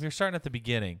 Look at us. If you're starting at the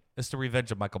beginning, it's the Revenge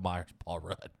of Michael Myers, Paul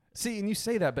Rudd. See, and you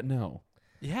say that, but no.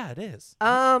 Yeah, it is.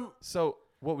 So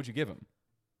what would you give him?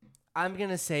 I'm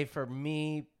gonna say for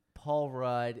me, Paul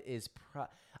Rudd is.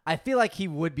 I feel like he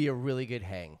would be a really good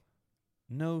hang,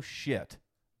 No shit.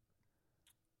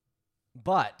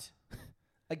 but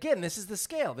again, this is the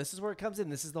scale. This is where it comes in.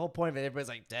 This is the whole point of it. Everybody's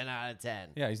like 10 out of 10.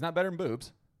 Yeah, he's not better than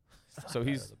boobs. So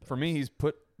he's for me, he's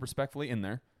put respectfully in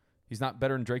there. He's not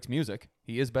better than Drake's music.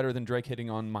 He is better than Drake hitting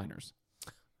on minors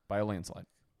by a landslide.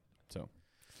 So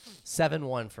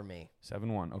 7-1 for me.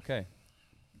 7-1. Okay.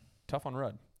 Tough on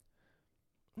Rudd.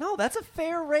 No, that's a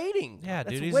fair rating. Yeah,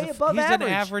 that's dude. He's, way above he's average.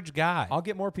 an average guy. I'll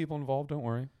get more people involved. Don't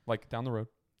worry. Like down the road.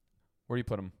 Where do you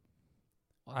put him?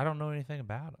 I don't know anything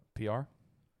about him. PR?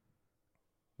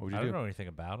 What would you I do? don't know anything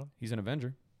about him. He's an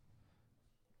Avenger.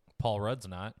 Paul Rudd's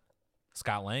not.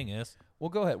 Scott Lang is. Well,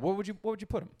 go ahead. What would you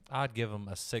put him? I'd give him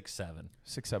a 6-7.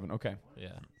 6-7. Okay. Yeah.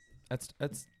 That's.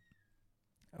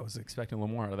 I was expecting a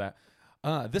little more out of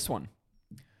that. This one.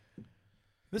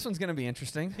 This one's gonna be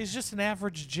interesting. He's just an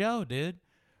average Joe, dude.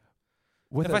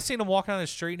 With If a I seen him walking down the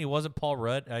street and he wasn't Paul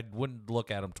Rudd, I wouldn't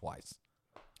look at him twice.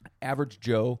 average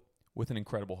Joe with an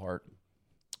incredible heart,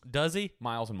 Does he?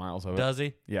 miles and miles of it. Does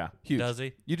he? Yeah, huge. Does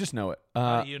he? You just know it.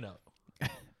 How do you know?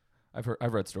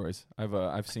 I've read stories.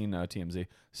 I've seen TMZ.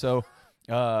 So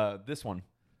this one,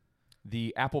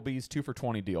 the Applebee's 2 for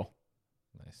 $20 deal.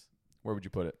 Nice. Where would you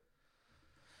put it?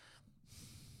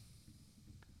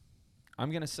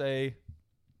 I'm gonna say.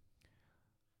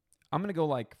 I'm gonna go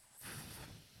like.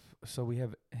 So we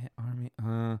have Army.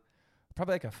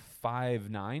 Probably like a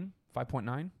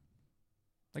 5.9.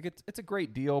 Like it's a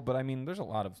great deal, but I mean, there's a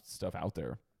lot of stuff out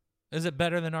there. Is it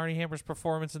better than Arnie Hammer's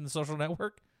performance in The Social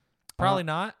Network? Probably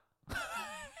not.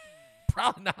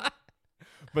 Probably not.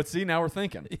 But see, now we're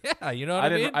thinking. Yeah, you know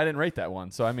what I mean? I didn't rate that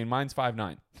one, so I mean, mine's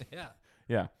 5.9. Yeah.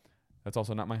 Yeah, that's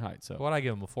also not my height. So What'd I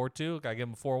give him? A 4.2? I give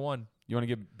him a 4.1. you want to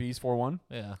give B's 4.1?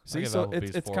 Yeah. See, so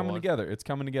it's coming together. It's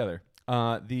coming together.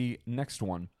 The next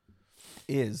one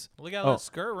is Look at that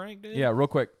Skr rank, dude. yeah, real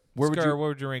quick. Where Skr, where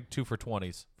would you rank 2 for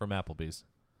 20s from Applebee's?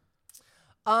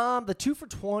 The 2 for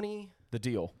 20. the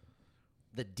deal?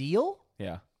 The deal?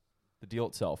 Yeah, the deal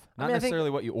itself. I Not mean, I think- necessarily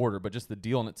what you order, but just the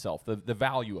deal in itself. The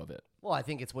value of it. Well, I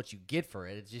think it's what you get for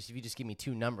it. It's just if you just give me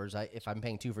two numbers, if I'm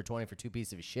paying 2 for 20 for two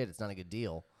pieces of shit, it's not a good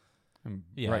deal.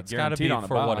 Yeah, right, it's got to be guaranteed on a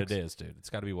for what box. it is, dude.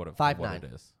 It's got to be what it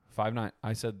 5.9. is. 5.9.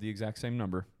 I said the exact same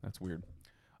number. That's weird.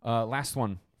 Last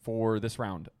one for this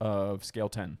round of scale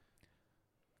 10.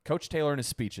 Coach Taylor and his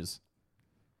speeches.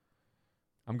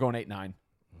 I'm going 8.9.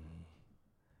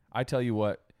 I tell you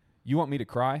what, you want me to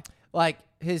cry? Like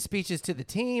his speeches to the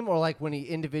team, or like when he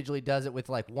individually does it with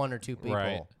like one or two people,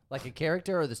 Right. like a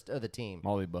character or the team.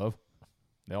 All the above.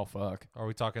 They all fuck. Are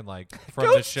we talking like from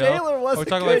Coach the show? Taylor was Are we a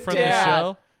talking good like from dad. the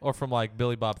show or from like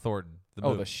Billy Bob Thornton? The Oh,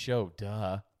 movie? the show,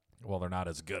 duh. Well, they're not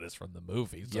as good as from the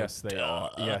movie. So Yes, they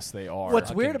are. Yes, they are. What's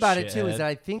fucking weird about it too shithead. is that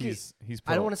I think he's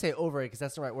I don't want to say over it because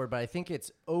that's the right word, but I think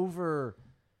it's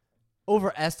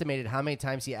overestimated how many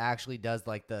times he actually does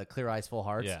like the Clear Eyes Full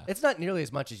Hearts. Yeah. It's not nearly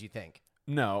as much as you think.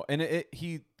 No, and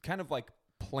he kind of like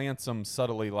plants them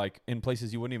subtly, like in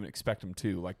places you wouldn't even expect him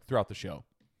to, like throughout the show.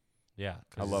 Yeah,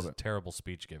 I love he's a it. terrible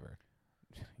speech giver.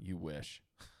 You wish.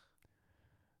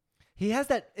 He has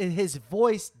that. His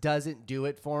voice doesn't do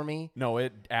it for me. No,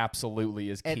 it absolutely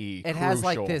is key. It has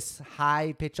like Crucial. this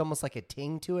high pitch, almost like a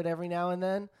ting to it every now and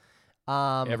then.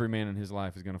 Every man in his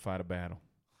life is going to fight a battle.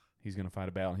 He's going to fight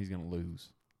a battle and he's going to lose.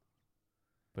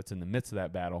 But it's in the midst of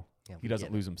that battle, Yeah, he we doesn't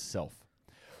get it. lose himself.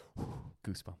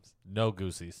 Goosebumps. No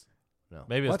goosies. No.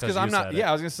 Maybe Well, it's that's because I'm you not. said Yeah, it.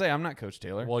 I was going to say I'm not Coach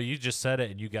Taylor. Well, you just said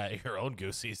it and you got your own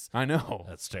goosies. I know.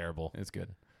 That's terrible. It's good.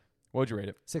 What would you rate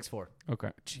it? 6-4.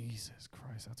 Okay. Jesus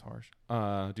Christ, that's harsh.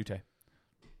 Dute.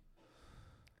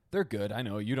 They're good. I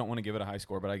know you don't want to give it a high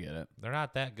score, but I get it. They're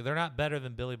not that good. They're not better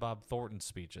than Billy Bob Thornton's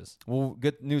speeches. Well,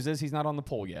 good news is he's not on the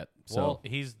poll yet. So Well,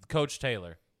 he's Coach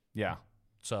Taylor, yeah,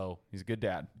 so he's a good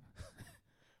dad.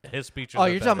 his speeches. Oh, are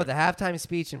you're talking better. about the halftime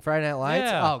speech in Friday Night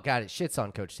Lights? Yeah. Oh, God, it shits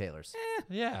on Coach Taylor's.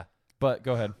 Yeah. But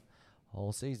go ahead.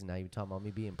 Whole season now you're talking about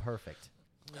me being perfect.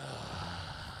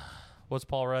 What's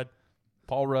Paul Rudd?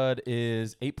 Paul Rudd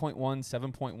is 8.1,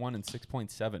 7.1, and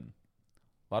 6.7. A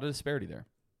lot of disparity there.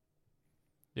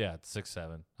 Yeah, it's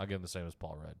 6.7. I'll give him the same as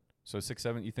Paul Rudd. So 6,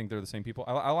 7. You think they're the same people?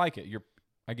 I like it.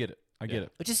 I get it. I get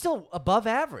it. which is still above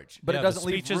average. But Yeah, it doesn't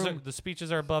leave speeches room. the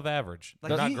speeches are above average. Like,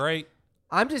 They're not you- great.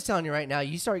 I'm just telling you right now,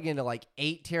 you start getting to like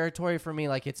 8 territory for me,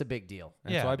 like it's a big deal.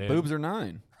 That's Yeah, why dude. boobs are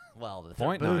 9. Well, the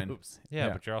 0.9. boobs. Yeah,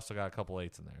 Yeah. but you also got a couple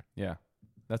 8s in there. Yeah.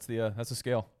 That's the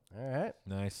scale. All right.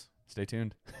 Nice. Stay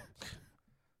tuned.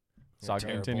 Saga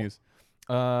terrible. continues.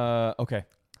 Okay.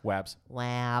 Wabs.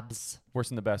 Labs.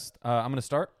 Worst and the best. I'm going to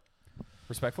start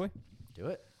respectfully. Do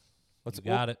it. Let's You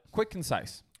got it. Quick,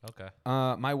 concise. Okay.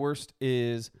 My worst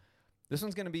is this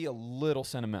one's going to be a little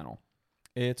sentimental.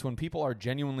 It's when people are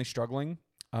genuinely struggling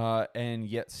and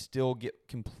yet still get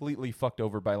completely fucked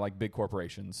over by like big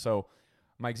corporations. So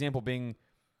my example being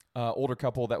older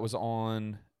couple that was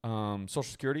on Social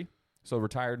Security, so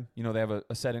retired. You know, they have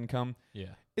a set income.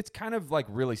 Yeah. It's kind of like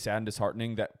really sad and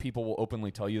disheartening that people will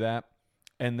openly tell you that,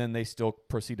 and then they still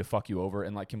proceed to fuck you over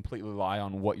and like completely lie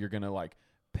on what you're gonna like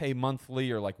pay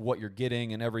monthly or like what you're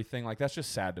getting and everything. Like that's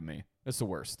just sad to me. It's the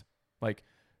worst. Like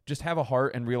just have a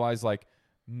heart and realize like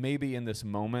maybe in this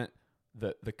moment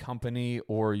the company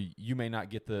or you may not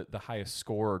get the highest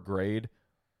score or grade,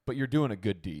 but you're doing a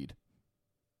good deed.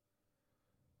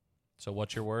 So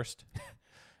what's your worst?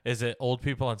 Is it old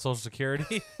people on Social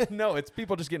Security? No, it's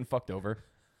people just getting fucked over.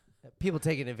 People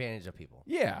taking advantage of people.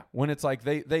 Yeah, when it's like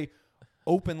they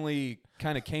openly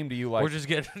kind of came to you like We're just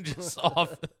getting just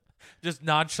off, just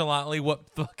nonchalantly. What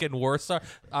fucking worst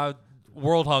are?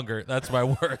 World hunger. That's my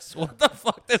worst. What the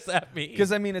fuck does that mean?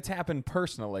 because I mean it's happened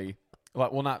personally.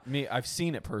 Like, well, not me. I've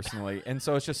seen it personally, and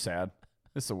so it's just sad.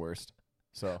 It's the worst.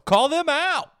 So Call them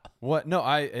out. what? No,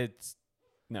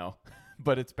 no,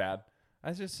 but it's bad.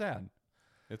 It's just sad.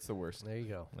 It's the worst. There you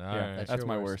go. All Yeah, right. that's your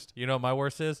my worst. worst. You know what my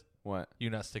worst is? What? You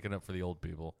not sticking up for the old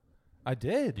people. I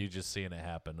did. You just seeing it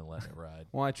happen and letting it ride.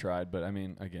 Well, I tried, but I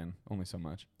mean, again, only so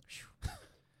much.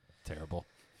 Terrible.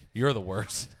 You're the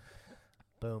worst.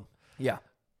 Boom. Yeah.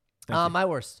 Thank you. My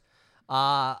worst.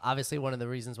 Obviously, one of the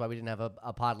reasons why we didn't have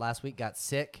a pod last week, got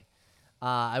sick.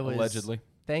 I was Allegedly.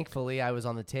 Thankfully, I was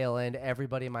on the tail end.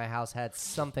 Everybody in my house had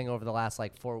something over the last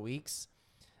like 4 weeks,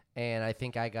 and I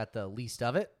think I got the least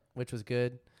of it, which was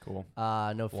good. Cool.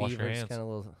 No Wash your fever, just hands. kind of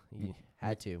little. You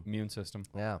had to. Immune system.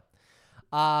 Yeah.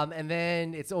 And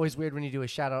then it's always weird when you do a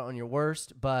shout out on your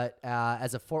worst, but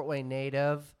as a Fort Wayne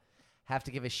native, have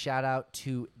to give a shout out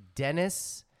to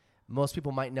Dennis. Most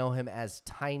people might know him as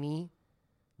Tiny.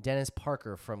 Dennis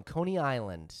Parker from Coney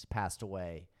Island passed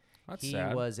away. That's he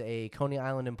sad. was a Coney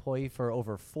Island employee for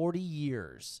over 40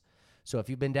 years. So if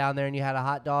you've been down there and you had a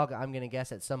hot dog, I'm going to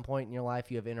guess at some point in your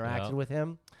life you have interacted Yeah. with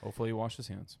him. Hopefully he washed his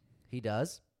hands. He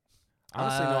does.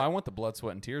 Honestly, no, I want the blood,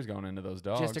 sweat, and tears going into those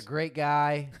dogs. Just a great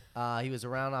guy. He was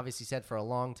around, obviously, said for a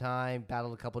long time,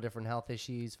 battled a couple different health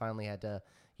issues, finally had to,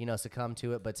 succumb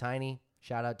to it. But Tiny,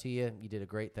 shout out to you. You did a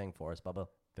great thing for us, Bubba.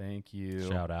 Thank you.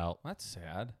 Shout out. That's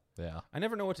sad. Yeah. I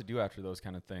never know what to do after those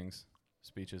kind of things.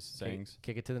 Speeches, sayings.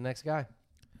 Kick it to the next guy.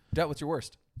 Dad, what's your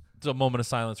worst? It's a moment of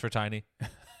silence for Tiny.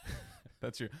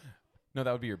 That's your. No,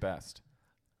 that would be your best.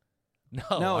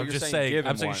 No, No, I'm you're just saying saying. give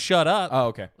I'm him saying, one. shut up. Oh,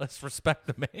 okay. Let's respect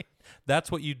the man. That's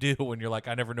what you do when you're like,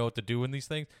 I never know what to do in these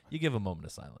things. You give a moment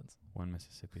of silence. 1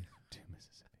 Mississippi, 2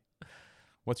 Mississippi.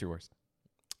 What's your worst?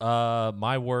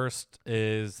 My worst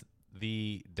is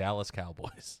the Dallas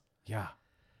Cowboys. Yeah.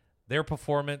 Their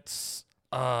performance,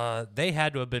 they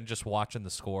had to have been just watching the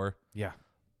score Yeah.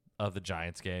 of the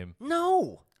Giants game.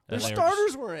 No. Their And they were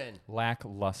starters were in.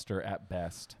 Lackluster at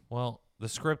best. Well, the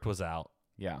script was out,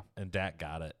 Yeah. and Dak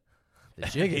got it. The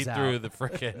jig He is out. threw the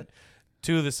freaking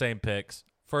 2 of the same picks.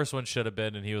 First one should have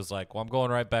been, and he was like, well, I'm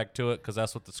going right back to it because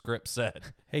that's what the script said.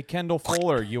 Hey, Kendall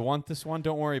Fuller, you want this one?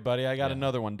 Don't worry, buddy. I got Yeah.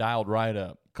 another one dialed right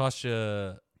up. Cost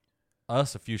you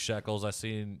us a few shekels. I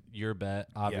seen your bet,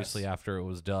 obviously, Yes. after it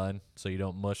was done, so you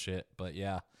don't mush it. But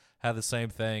yeah, had the same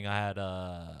thing. I had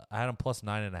him plus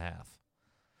 9.5.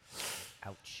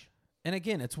 Ouch. And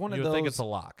again, it's one You of would those think it's a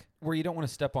lock. where you don't want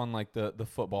to step on like the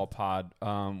football pod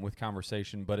with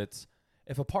conversation, but it's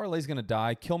if a parlay's going to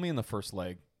die, kill me in the first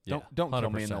leg. Yeah, Don't kill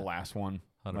me in the 100%. last one.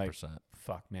 100%. Like,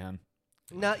 fuck, man.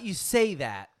 Now, you say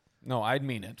that, No, I'd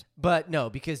mean it. but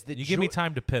no, because the You give me joy-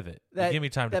 time to pivot. that- you give me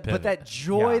time to that- pivot. But that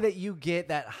joy Yeah. that you get,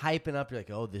 that hyping up, you're like,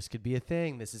 oh, this could be a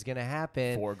thing. This is going to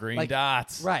happen. 4 green Like,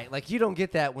 dots. Right. Like, you don't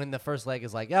get that when the first leg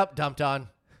is like, yep, dumped on.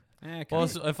 well,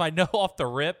 so if I know off the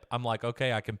rip, I'm like,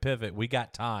 okay, I can pivot. We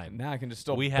got time. Now I can just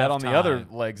still We bet have on the other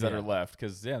time. legs that Yeah. are left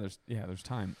because there's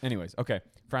time. Anyways, okay.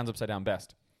 Frowns upside down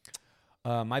best.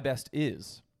 My best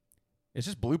is it's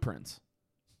just Blueprints.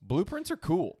 Blueprints are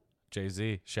cool.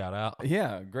 Jay-Z, shout out.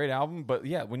 Yeah, great album. But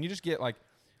yeah, when you just get like,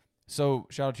 so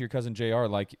shout out to your cousin JR.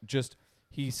 Like, just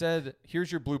he said, here's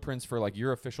your blueprints for like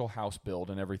your official house build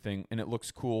and everything, and it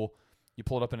looks cool. You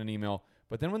pull it up in an email,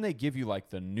 But then when they give you like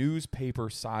the newspaper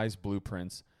size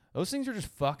blueprints, those things are just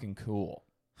fucking cool.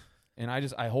 And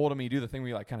I hold them and you do the thing where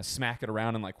you like kind of smack it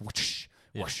around and like whoosh,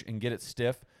 whoosh, and get it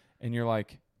stiff. And you're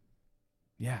like,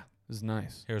 yeah, this is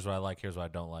nice. Here's what I like. Here's what I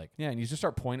don't like. Yeah, and you just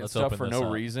start pointing Let's at stuff open for this no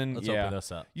up. reason. Let's yeah. open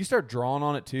this up. You start drawing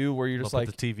on it too, where you're just We'll like,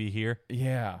 put the TV here.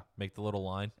 yeah. Make the little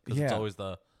line because it's Yeah. always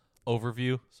the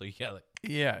overview. So you got like,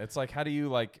 Yeah, it's like, how do you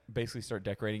like basically start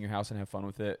decorating your house and have fun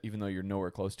with it, even though you're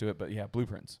nowhere close to it? But yeah,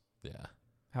 blueprints, yeah.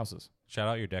 houses. Shout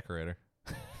out your decorator.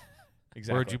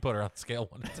 Exactly. Where'd you put her on scale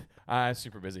 1 to 10?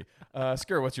 Super busy.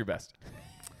 Sker, what's your best?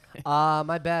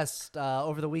 My best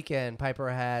over the weekend, Piper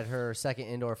had her second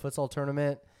indoor futsal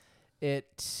tournament.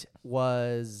 It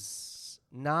was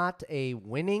not a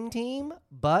winning team,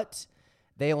 but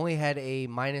they only had a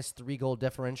 -3 goal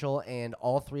differential, and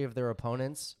all 3 of their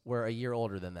opponents were a year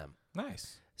older than them.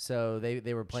 Nice. So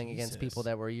they were playing against people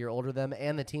that were a year older than them,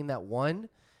 and the team that won,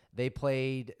 they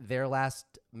played their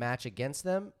last match against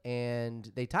them, and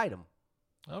they tied them.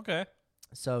 Okay.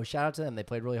 So shout out to them. They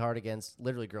played really hard against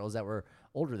literally girls that were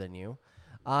older than you.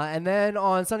 And then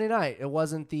on Sunday night, it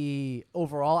wasn't the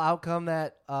overall outcome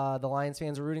that the Lions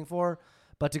fans were rooting for,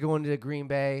 but to go into Green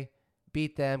Bay,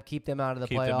 beat them, keep them out of the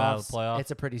Keep playoffs. them out of the playoff.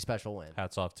 It's a pretty special win.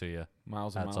 Hats off to you.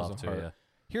 Miles and Hats miles off of to heart. you.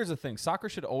 Here's the thing. Soccer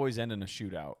should always end in a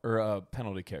shootout or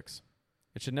penalty kicks.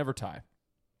 It should never tie.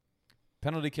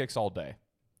 Penalty kicks all day.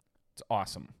 It's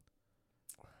awesome.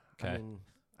 Okay. I mean,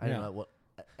 I don't Yeah. know.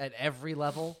 At every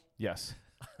level, Yes.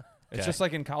 It's Okay. just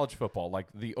like in college football.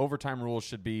 Like the overtime rules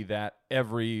should be that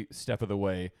every step of the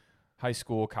way. High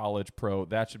school, college, pro,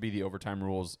 that should be the overtime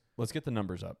rules. Let's get the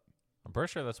numbers up. I'm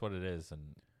pretty sure that's what it is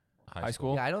in High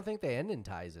school? yeah, I don't think they end in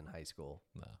ties in high school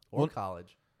No. or Well,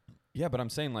 college. Yeah, but I'm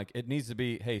saying like it needs to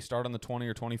be, hey, start on the 20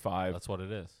 or 25. That's what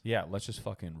it is. Yeah, let's just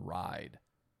fucking ride.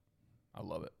 I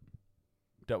love it.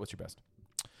 Dut, what's your best?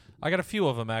 I got a few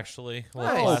of them actually.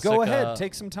 Nice. Go ahead.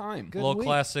 Take some time. Good little week.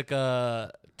 classic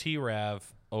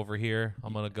T-Rav over here.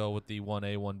 I'm going to go with the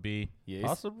 1A, 1B. Yes.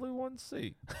 Possibly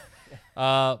 1C.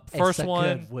 It's First a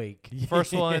one. good week.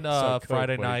 First one It's a good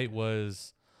Friday week. night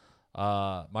was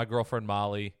my girlfriend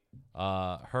Molly.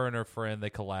 Her and her friend, they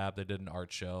collabed. They did an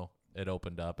art show. It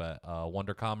opened up at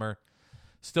Wondercomer.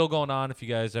 Still going on. If you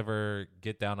guys ever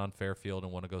get down on Fairfield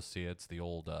and want to go see it, it's the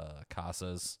old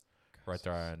Casas right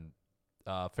there in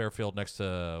Fairfield next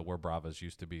to where Bravas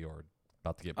used to be or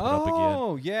about to get put up again.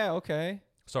 Oh, yeah, okay.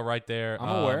 So right there.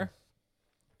 I'm aware.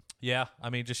 Yeah, I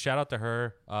mean, just shout out to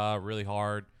her. Really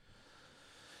hard.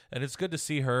 And it's good to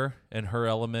see her in her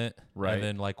element, Right. And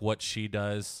then like what she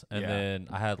does, and Yeah. then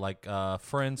I had like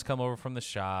friends come over from the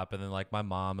shop, and then like my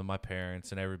mom and my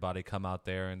parents and everybody come out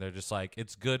there, and they're just like,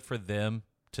 it's good for them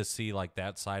to see like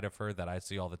that side of her that I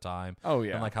see all the time. Oh,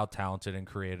 yeah. And like how talented and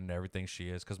creative and everything she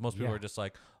is, because most people Yeah. are just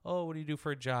like, oh, what do you do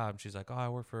for a job? And she's like, oh, I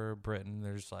work for Britain. And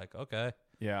they're just like, okay.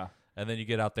 Yeah. And then you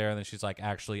get out there, and then she's like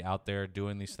actually out there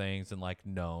doing these things and like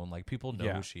known, like people know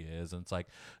Yeah. who she is, and it's like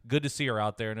good to see her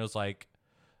out there. And it was like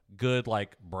good,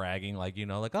 like bragging, like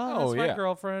like oh, that's my yeah.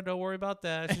 girlfriend. Don't worry about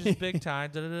that. She's big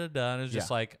time. Da da da da. And it's just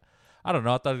Yeah. like I don't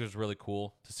know. I thought it was really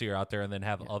cool to see her out there, and then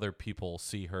have other people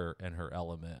see her in her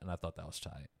element. And I thought that was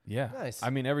tight. Yeah. Nice. I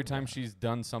mean, every time she's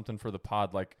done something for the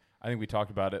pod, like I think we talked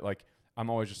about it, like I'm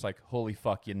always just like, holy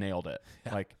fuck, you nailed it.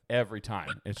 Like every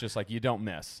time. It's just like you don't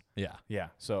miss. Yeah. Yeah.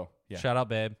 So, yeah. Shout out,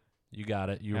 babe. You got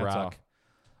it. You Hats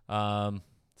rock.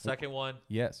 Second one.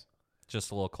 Yes.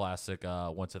 Just a little classic.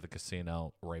 Went to the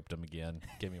casino, raped him again.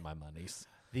 Give me my monies.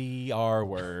 The R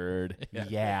word. Yeah.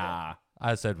 Yeah.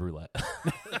 I said roulette.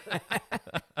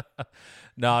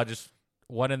 No, I just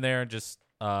went in there and just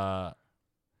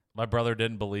my brother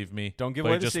didn't believe me. Don't give but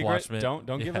away he the just secret. watched me. Don't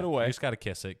give Yeah, it away. You just gotta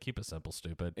kiss it. Keep it simple,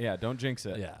 stupid. Yeah. Don't jinx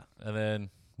it. Yeah. And then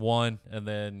won, and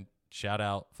then shout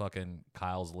out fucking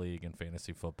Kyle's league in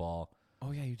fantasy football.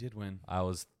 Oh, yeah, you did win. I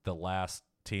was the last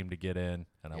team to get in,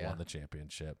 and I Yeah. won the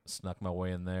championship. Snuck my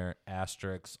way in there.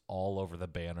 Asterisks all over the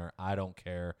banner. I don't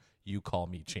care. You call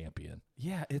me champion.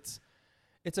 Yeah, it's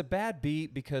a bad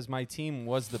beat because my team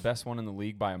was the best one in the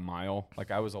league by a mile.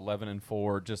 Like I was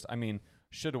 11-4. Just, I mean,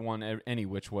 should have won any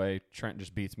which way. Trent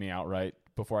just beats me outright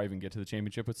before I even get to the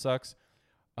championship, which sucks.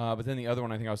 But then the other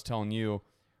one, I think I was telling you,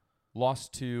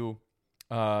 lost to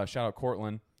shout out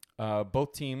Cortland.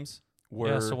 Both teams were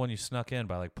Yeah, so when you snuck in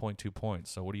by like 0.2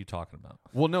 points, so what are you talking about?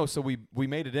 well, no. So we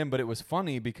made it in, but it was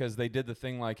funny because they did the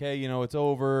thing like, hey, it's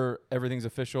over, everything's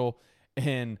official,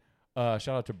 and shout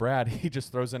out to Brad. He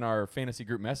just throws in our fantasy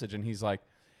group message, and he's like,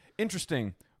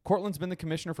 interesting. Cortland's been the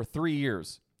commissioner for 3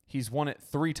 years. He's won it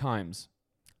 3 times.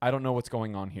 I don't know what's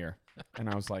going on here. And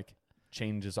I was like,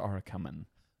 changes are coming.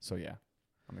 So, yeah,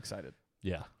 I'm excited.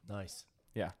 Yeah. Nice.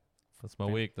 Yeah. That's my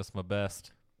week. That's my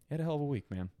best. You had a hell of a week,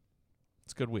 man.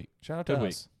 It's a good week. Shout out Good to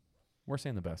week. us. We're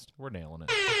saying the best. We're nailing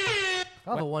it.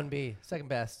 I'll have a 1B, second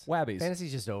best. Wabbies.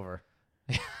 Fantasy's just over.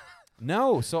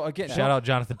 No, so again, Shout out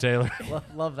Jonathan Taylor.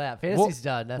 Love that. Fantasy's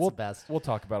done. That's we'll, the best. We'll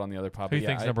talk about it on the other pod. Who but do you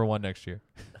think's number one next year?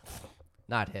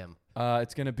 Not him.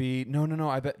 It's gonna be no.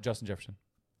 I bet Justin Jefferson.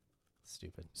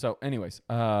 Stupid. So, anyways,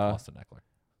 Austin Eckler.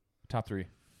 top 3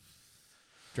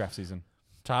 draft season.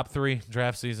 Top 3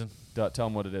 draft season. Tell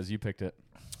them what it is. You picked it.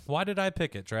 Why did I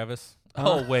pick it, Travis?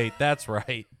 Oh, wait, that's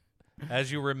right.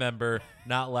 As you remember,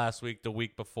 not last week, the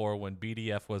week before when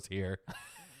BDF was here,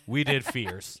 we did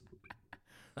Fears.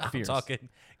 I'm Fears. talking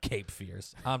Cape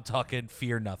Fears. I'm talking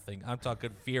Fear Nothing. I'm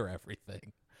talking Fear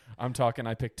Everything. I'm talking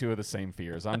I picked 2 of the same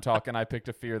fears. I'm talking I picked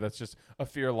a fear that's just a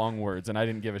fear long words, and I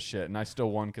didn't give a shit, and I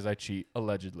still won because I cheat,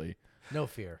 allegedly. No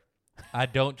fear. I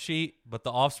don't cheat, but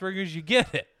the Offspringers, you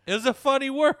get it. It was a funny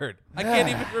word. I can't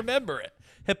even remember it.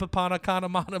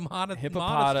 Hippopotamonada.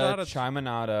 Hippopota,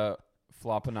 chimonata,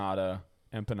 floponata,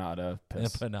 empanada,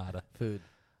 piss. Empanada. Food.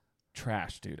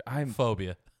 Trash, dude. I'm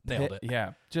Phobia. Nailed it.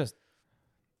 Yeah, just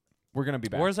we're gonna be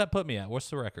back. Where does that put me at? What's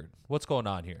the record? What's going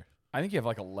on here? I think you have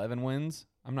like 11 wins.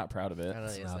 I'm not proud of I it. don't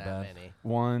think it's not that bad. many.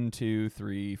 1, 2,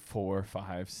 3, 4,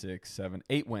 5, 6, 7,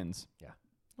 8 wins. Yeah.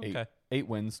 Eight. Okay. 8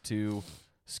 wins to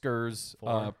Skurs,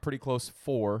 4. pretty close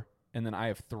 4, and then I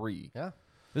have 3. Yeah.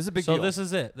 This is a big So deal. this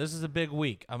is it. This is a big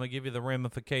week. I'm gonna give you the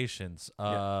ramifications. We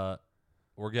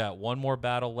got one more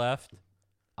battle left.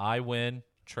 I win.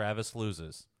 Travis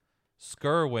loses.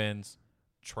 Skur wins.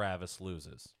 Travis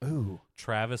loses. Ooh.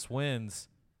 Travis wins.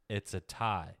 It's a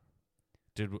tie.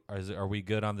 Are we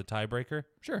good on the tiebreaker?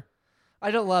 Sure.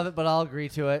 I don't love it, but I'll agree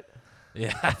to it.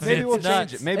 Yeah. Maybe it's we'll nuts.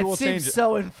 change it. Maybe it we'll seems change it.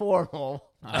 so informal,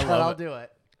 I but love I'll it. do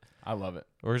it. I love it.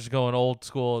 We're just going old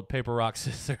school paper, rock,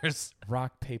 scissors.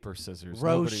 Rock, paper, scissors.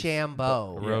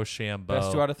 Rochambeau. Yeah. Rochambeau.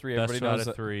 Best 2 out of 3. Best Everybody 2 out knows of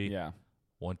that- 3. Yeah.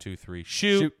 1, 2, 3.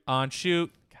 Shoot. On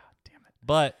shoot. God damn it.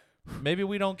 But maybe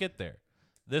we don't get there.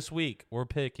 This week, we're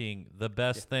picking the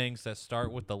best things that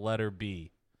start with the letter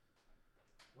B.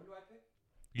 When do I pick?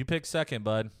 You pick second,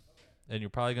 bud. And you're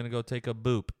probably going to go take a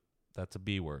boop. That's a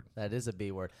B word. That is a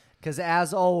B word. Because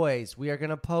as always, we are going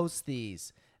to post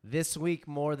these this week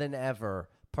more than ever.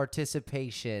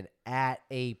 Participation at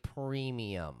a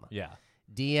premium. Yeah.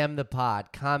 DM the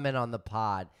pod. Comment on the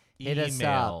pod. Hit us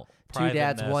Email, up. private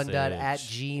 2dads1dud at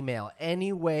message. Gmail.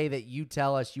 Any way that you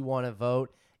tell us you want to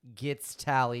vote gets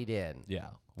tallied in. Yeah.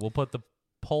 We'll put the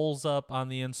polls up on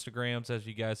the Instagrams as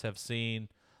you guys have seen.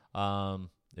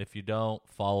 If you don't,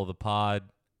 follow the pod.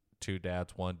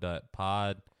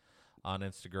 2dads1dud on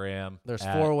Instagram. There's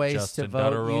at 4 ways Justin to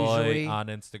vote Dutteroy usually. on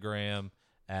Instagram.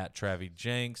 At Travi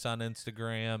Jenks on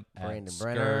Instagram. Brandon at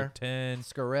Brenner. Skir10.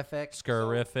 Scarific.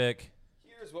 Scarific.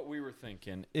 Here's what we were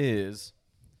thinking is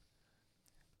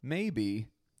maybe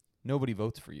nobody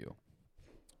votes for you.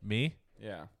 Me?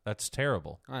 Yeah. That's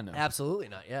terrible. I know. Absolutely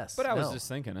not. Yes. But I was No. just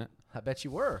thinking it. I bet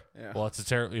you were. Yeah. Well, it's a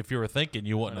terrible. If you were thinking,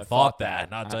 you wouldn't I'd have have thought thought that. that.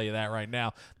 And I'll tell you that right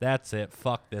now. That's it.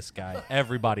 Fuck this guy.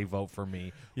 Everybody vote for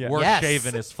me. Yeah. We're Yes.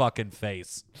 shaving his fucking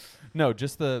face. No,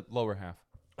 just the lower half.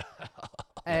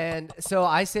 And so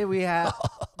I say we have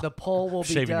the poll will be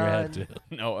Shaving done. your head too.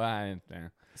 No,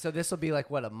 So this will be like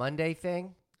what, a Monday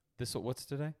thing? what's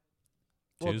today?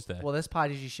 Well- Tuesday. Well, this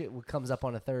pod usually comes up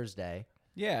on a Thursday.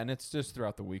 Yeah, and it's just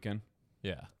throughout the weekend.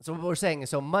 Yeah. So what we're saying is,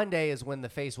 so Monday is when the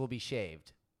face will be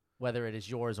shaved, whether it is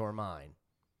yours or mine.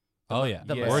 Oh yeah.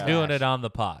 the We're doing mustache. it on the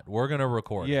pod. We're gonna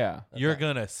record it. Yeah. You're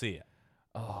gonna see it.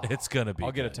 Oh, It's gonna be.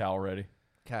 I'll get a good. towel ready.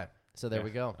 Okay. So there Yeah.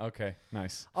 we go. Okay,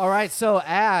 nice. All right. So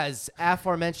as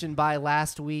aforementioned by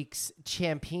last week's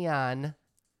champion,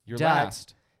 You're Dud.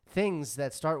 last. things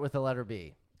that start with the letter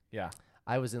B. Yeah.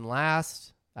 I was in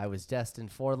last. I was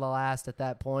destined for the last at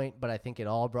that point, but I think it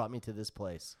all brought me to this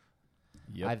place.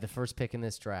 Yep. I have the first pick in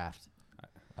this draft.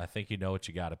 I think you know what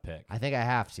you got to pick. I think I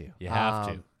have to. You have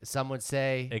to. Some would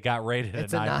say It got rated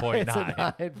it's at a 9.9.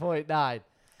 9.9.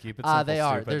 Keep it simple, They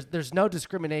are. stupid. There's no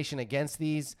discrimination against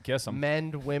these. Kiss 'em.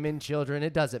 Men, women, children.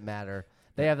 It doesn't matter.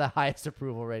 They have the highest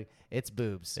approval rating. It's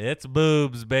boobs. It's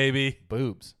boobs, baby.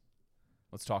 Boobs.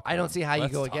 Let's talk. I about don't them. see how you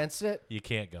Let's go talk. against it. You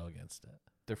can't go against it.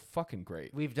 They're fucking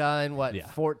great. We've done, what, Yeah.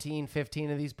 14,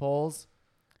 15 of these polls?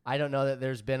 I don't know that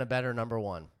there's been a better number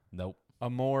one. Nope. A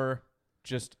more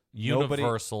just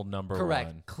Universal number Correct.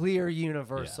 one. Clear,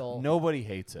 universal. nobody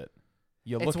hates it.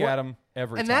 You It's look wor- at them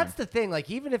every And time. that's the thing. Like,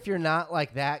 even if you're not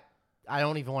like that, I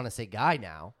don't even want to say guy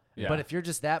now. Yeah. But if you're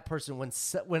just that person,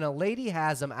 when a lady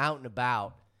has them out and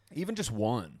about, Even just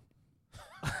one.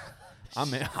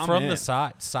 I'm in. From the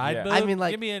side Yeah. boob. I mean,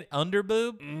 like- give me an under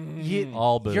boob. you,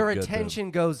 All boob, your good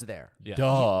attention goes there. Yeah.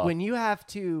 Duh. When you have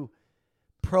to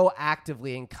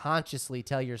proactively and consciously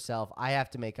tell yourself, I have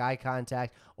to make eye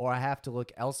contact or I have to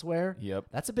look elsewhere. Yep.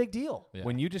 That's a big deal. Yeah.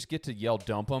 When you just get to yell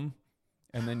dump them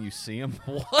and then you see them.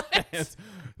 What? It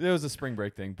was a spring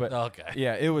break thing. But Okay.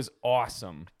 yeah, it was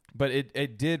awesome. But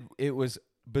it was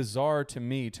bizarre to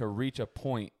me to reach a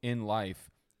point in life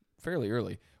fairly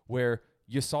early where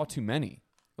you saw too many.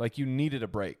 Like you needed a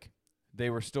break. They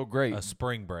were still great. A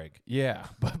spring break. Yeah,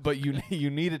 but you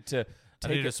needed to I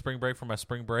take need a spring break for my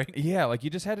spring break. Yeah, like you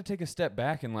just had to take a step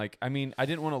back and like I mean, I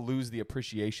didn't want to lose the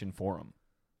appreciation for them.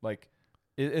 Like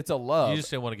it's a love. You just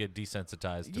didn't want to get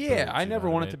desensitized to Yeah, boobs, I you never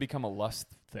know what want I it to mean? become a lust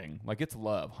thing. Like it's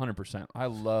love, 100%. I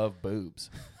love boobs.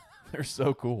 They're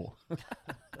so cool.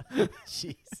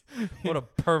 Jeez. What a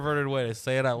perverted way to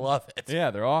say it. I love it.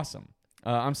 Yeah, they're awesome.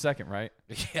 I'm second, right?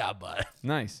 Yeah, but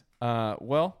Nice.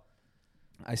 Well,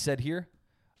 I said here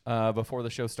before the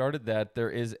show started that there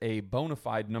is a bona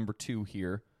fide number 2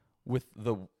 here with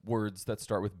the words that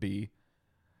start with B.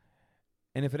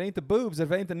 And if it ain't the boobs, if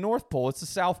it ain't the North Pole, it's the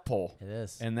South Pole. It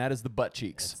is. And that is the butt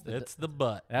cheeks. it's the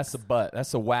butt. That's the butt.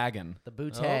 That's the wagon. The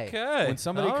bootay. Okay. When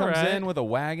somebody All comes right. in with a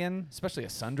wagon, especially a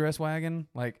sundress wagon,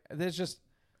 like there's just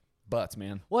butts,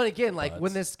 man. Well, and again, like when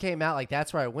Butts. this came out, like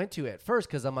that's where I went to at first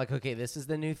because I'm like, okay, this is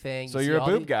the new thing. So You you're see a all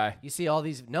boob these- guy. You see all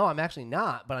these. No, I'm actually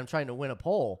not, but I'm trying to win a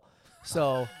poll.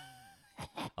 So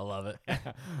I love it.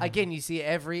 again, you see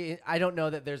I don't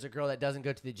know that there's a girl that doesn't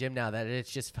go to the gym now that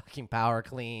it's just fucking power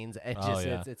cleans. It Oh, just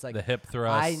yeah. it's like the hip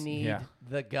thrust. I need Yeah.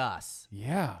 the Gus.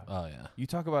 Yeah. Oh, yeah. You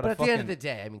talk about But a at fucking the end of the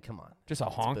day, I mean, come on. just a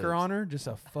honker boobs. on her, just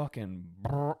a fucking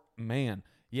man.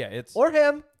 Yeah, it's Or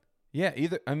him, yeah.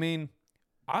 Either I mean,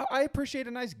 I appreciate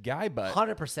a nice guy butt.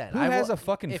 100%. Who has a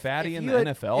fucking fatty in the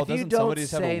NFL? If you Doesn't don't somebody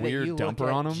just have say a that weird you look dumper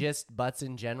at on them? just butts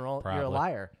in general, you're a Probably.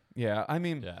 liar. Yeah, I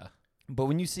mean, Yeah. but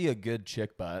when you see a good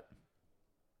chick butt,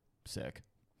 sick.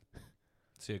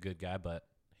 See a good guy, but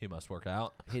he must work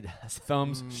out. He does.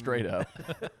 Thumbs straight up.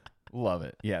 Love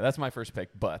it. Yeah, that's my first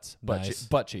pick. Butts, Nice.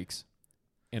 butt cheeks,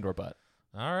 and/or butt.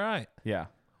 All right. Yeah.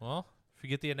 Well, if you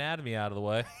get the anatomy out of the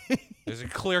way, there's a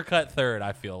clear-cut third,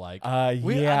 I feel like.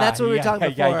 That's what we were talking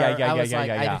before. I was like,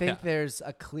 I yeah. think there's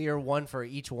a clear one for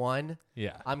each one.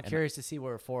 Yeah. I'm curious to see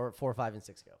where 4, 5, and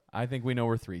 6 go. I think we know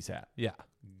where 3's at. Yeah.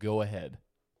 Go ahead.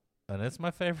 And it's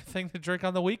my favorite thing to drink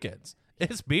on the weekends.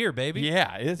 It's beer, baby.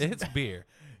 Yeah, It's beer.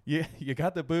 you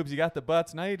got the boobs, you got the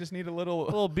butts. Now you just need a A little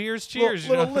little beers, cheers.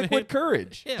 little you know what I liquid mean?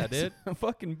 courage. Yeah, dude.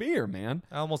 Fucking beer, man.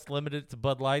 I almost limited it to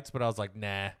Bud Lights, but I was like,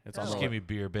 nah. It's on just the give me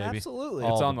beer, baby. Absolutely.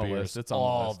 It's All on the beers. list. It's on the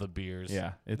all list. the beers.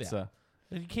 Yeah, it's Yeah.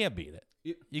 You can't beat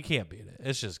it. You can't beat it.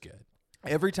 It's just good.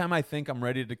 every time I think I'm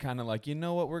ready to kind of like, you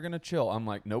know what, we're gonna chill. I'm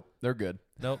like, nope, they're good.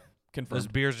 Nope. Those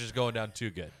Confirmed. beers just going down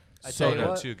too good. I So tell you good,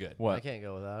 what. too good. I What? can't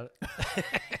go without it.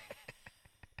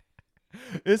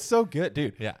 It's so good,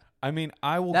 dude. Yeah. I mean,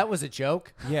 I will. That was a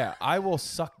joke. Yeah, I will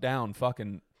suck down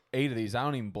fucking 8 of these. I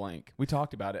don't even blink. We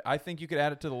talked about it. I think you could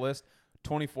add it to the list.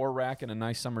 24 rack in a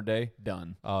nice summer day.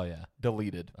 Done. Oh yeah.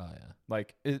 Deleted. Oh yeah.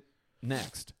 Like it.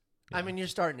 Next. I mean, you're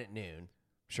starting at noon.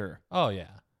 Sure. Oh yeah.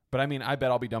 But I mean, I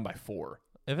bet I'll be done by 4.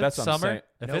 If That's it's what I'm summer, saying.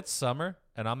 if Nope. it's summer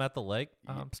and I'm at the lake,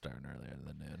 I'm starting earlier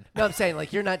than noon. No, I'm saying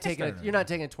like you're not taking Starting you're not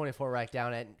taking a 24 rack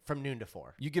down at from noon to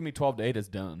 4. You give me 12 to 8, it's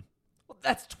done. Well,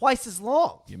 that's twice as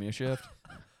long. Give me a shift.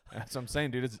 That's what I'm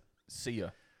saying, dude. It's see ya.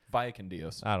 Vaya con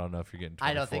Dios. I don't know if you're getting 24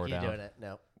 I don't think you're down. doing it.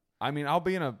 No. I mean, I'll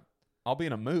be in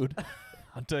a mood.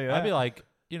 I'll tell you that. I'd be like,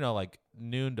 like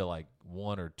noon to like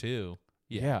 1 or 2.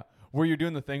 yeah. Where you're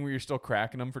doing the thing where you're still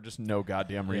cracking them for just no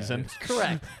goddamn reason.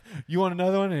 Correct. You want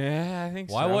another one? Yeah, I think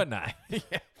so. Why wouldn't I?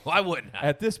 Why wouldn't I?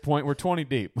 At this point, we're 20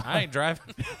 deep. I ain't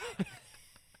driving.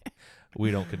 We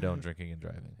don't condone drinking and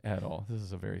driving. At all. This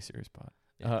is a very serious pod.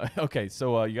 Okay,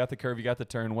 so you got the curve, you got the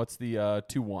turn. What's the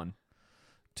 2-1?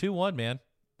 2-1, man.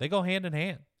 They go hand in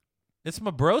hand. It's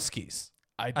my broskies.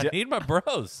 I need my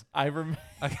bros. I remember.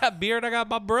 I got beer and I got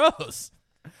my bros.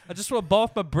 I just want to ball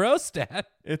off my bro stat.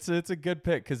 It's a good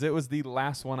pick because it was the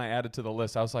last one I added to the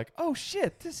list. I was like, oh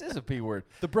shit, this is a P word.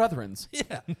 The Brethrens.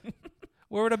 Yeah.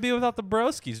 Where would I be without the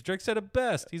broskies? Drake said it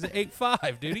best. He's an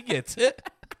 8'5", dude. He gets it.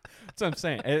 That's what I'm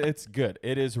saying. It's good.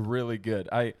 It is really good.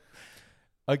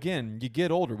 Again, you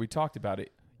get older. We talked about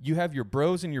it. You have your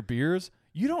bros and your beers.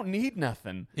 You don't need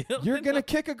nothing. don't You're need gonna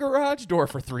kick a garage door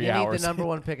for 3 You hours. need the number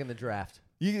one pick in the draft.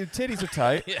 Your titties are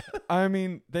tight. Yeah. I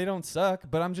mean, they don't suck,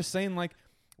 but I'm just saying, like,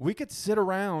 we could sit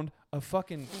around a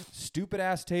fucking stupid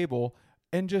ass table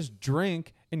and just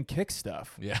drink and kick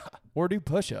stuff Yeah. or do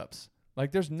push-ups.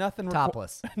 Like, there's nothing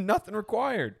Topless. nothing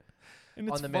required. And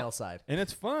it's On the fun. male side. And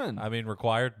it's fun. I mean,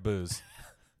 required booze.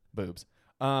 Boobs.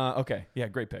 Okay. Yeah,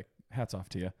 great pick. Hats off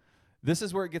to you. This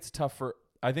is where it gets tough for.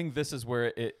 I think this is where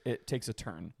it takes a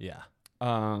turn. Yeah.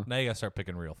 Now you gotta start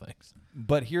picking real things.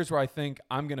 But here's where I think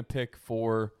I'm gonna pick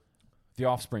for the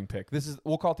offspring pick.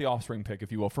 We'll call it the offspring pick,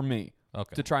 if you will, for me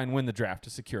Okay. to try and win the draft to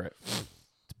secure it.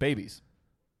 It's babies.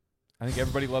 I think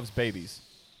everybody loves babies.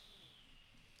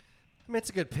 I mean, it's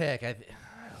a good pick. I don't know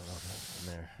if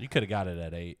I'm there. You could have got it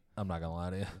at 8. I'm not gonna lie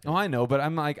to you. Oh, I know, but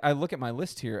I'm like, I look at my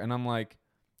list here and I'm like,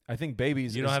 I think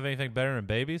babies. You don't have anything better than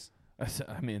babies?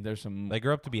 I mean, there's some. They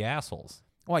grow up to be assholes.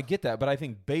 Well, I get that, but I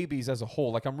think babies as a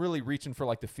whole, like I'm really reaching for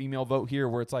like the female vote here,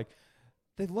 where it's like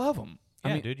they love them.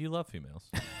 Yeah, I mean, dude, you love females.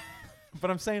 but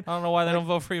I'm saying, I don't know why they don't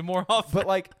vote for you more often. but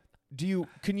like,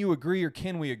 can you agree or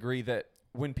can we agree that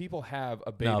when people have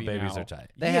a baby, No, babies now, are tight.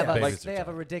 They have babies are a tight.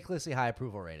 ridiculously high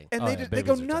approval rating. and Oh, they yeah, they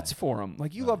go babies are nuts tight. for them.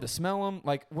 Like you love to smell them.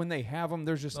 Like when they have them,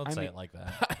 there's just. Don't I say mean, it like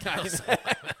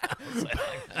that.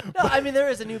 No, I mean there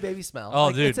is a new baby smell. Oh,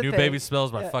 Like, dude, it's a new thing. baby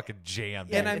smells my Yeah. fucking jam.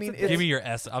 And dude. I mean, give me your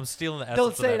essence. I'm stealing the essence.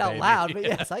 Don't of say that it out baby. loud, but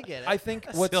yes, I get it. I think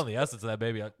I'm what's stealing the essence of that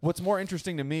baby. what's more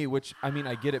interesting to me, which I mean,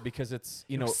 I get it because it's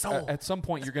soul. at some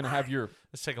point you're gonna have your,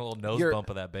 Let's take a little nose You're- bump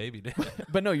of that baby, dude.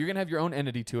 but no, you're gonna have your own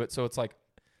entity to it. So it's like,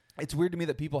 it's weird to me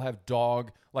that people have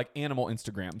animal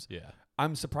Instagrams. Yeah.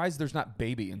 I'm surprised there's not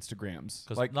baby Instagrams.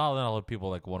 Because Like, not a lot of people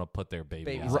like want to put their baby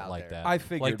Babies out out like there. that. I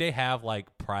figured- like they have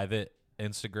like private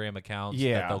Instagram accounts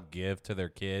Yeah. that they'll give to their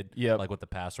kid, Yep. like with the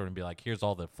password and be like, "Here's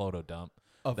all the photo dump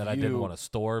Of that I didn't you- want to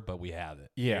store, but we have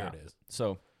it. yeah, Here it is."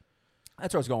 So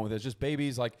that's where I was going with it. It's just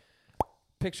babies, like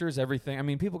pictures, everything. I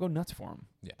mean, people go nuts for them.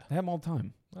 Yeah. They have them all the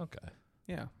time. Okay.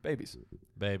 Yeah, babies.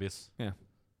 Babies. Yeah.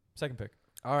 Second pick.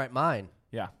 All right, mine.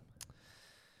 Yeah.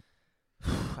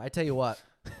 I tell you what,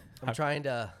 I'm trying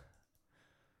to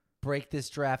break this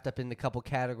draft up into a couple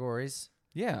categories.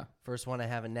 Yeah. First one, I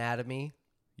have anatomy.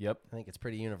 Yep. I think it's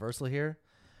pretty universal here.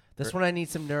 This one, I need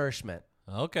some nourishment.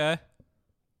 Okay.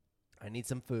 I need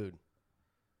some food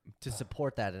to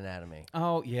support that anatomy.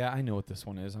 Oh yeah, I know what this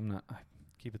one is.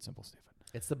 Keep it simple, Stephen.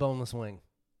 It's the boneless wing.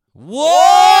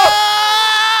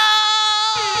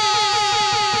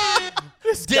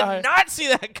 This Did guy not see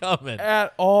that coming.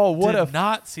 at all. What Did a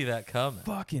not see that coming.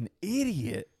 fucking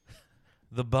idiot,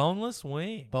 The boneless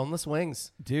wing. Boneless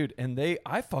wings. dude. And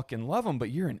I fucking love them, but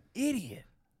you're an idiot.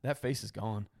 That face is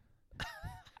gone.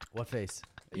 What face?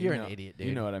 You You're know- an idiot, dude.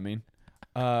 You know what I mean?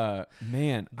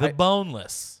 Man, The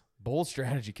boneless. bold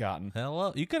strategy, Cotton.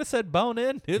 Hello. You could have said bone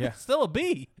in, dude. Yeah. It's still a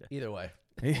B. Either way.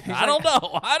 I don't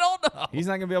know. I don't know. He's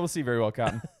not gonna be able to see very well,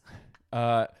 Cotton.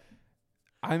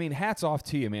 I mean, hats off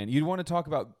to you, man. You'd want to talk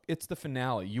about it's the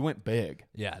finale. You went big.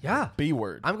 Yeah. dude. Yeah. B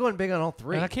word. I'm going big on all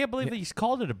three. And I can't believe that he's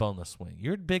called it a boneless wing.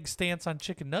 You're a big stance on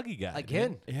chicken nugget guy.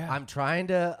 Again, Yeah. I'm trying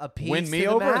to appease Win me to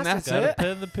the over and masses. that's Gotta it?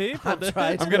 pin the people. I'm dude.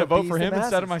 trying to I'm gonna vote appease for the him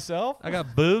instead of masses. myself. I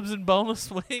got boobs and boneless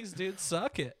wings, dude.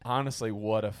 Suck it. Honestly,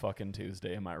 what a fucking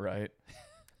Tuesday. Am I right?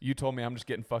 You told me I'm just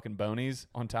getting fucking bonies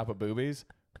on top of boobies.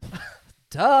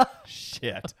 Duh.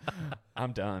 Shit.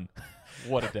 I'm done.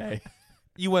 What a day.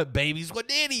 You went babies. What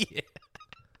an idiot.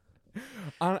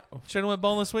 Should have went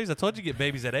boneless wings. I told you to get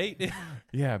babies at 8.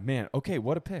 Yeah, man. Okay,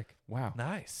 what a pick. Wow.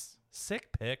 Nice. Sick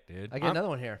pick, dude. I get another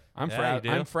one here. I'm Yeah, you do.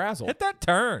 I'm frazzled. Hit that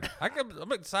turn.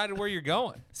 I'm excited where you're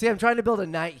going. See, I'm trying to build a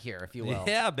night here, if you will.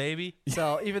 Yeah, baby.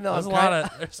 So even though There's I'm a lot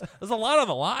of there's a lot on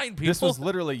the line, people. This was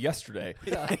literally yesterday.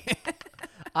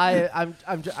 I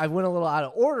went a little out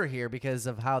of order here because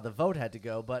of how the vote had to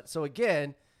go. But so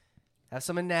again, have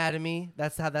some anatomy.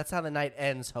 That's how the night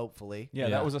ends. Hopefully, Yeah, Yeah.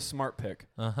 that was a smart pick.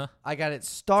 uh-huh. I got it Got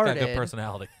started good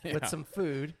personality. with some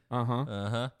food, Uh-huh.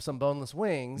 Uh-huh. some boneless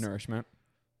wings. Nourishment.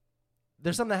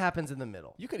 There's something that happens in the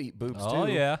middle, You could eat boobs Oh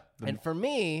too. yeah. and for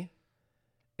me,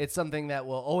 it's something that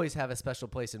will always have a special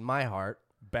place in my heart.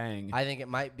 Bang. I think it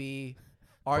might be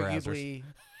arguably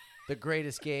the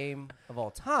greatest game of all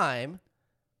time.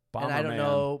 Bomber And I don't man.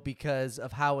 know because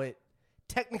of how it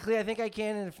technically I think I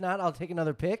can, and if not, I'll take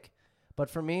another pick. But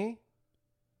for me,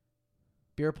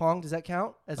 beer pong, does that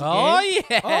count as a Oh game?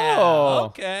 yeah. Oh.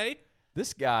 Okay.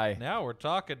 This guy, Now we're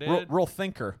talking, dude. real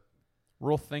thinker.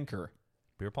 Real thinker.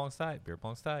 Beer pong's tight. Beer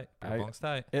pong's tight. Beer I- pong's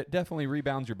tight. It definitely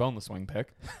rebounds your boneless wing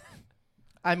pick.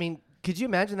 I mean, could you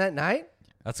imagine that night?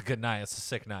 That's a good night. It's a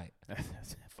sick night.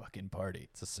 That's a fucking party.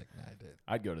 It's a sick night, dude.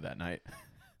 I'd go to that night.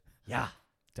 Yeah.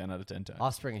 10 out of 10 times.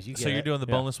 Offspring as you get So you're it. doing the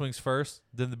Yeah. boneless wings first,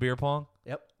 then the beer pong,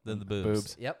 Yep. then the boobs.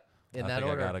 Boobs. Yep. In I that think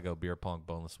order. I gotta go beer pong,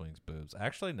 boneless wings, boobs.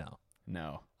 Actually, no.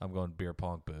 No. I'm going beer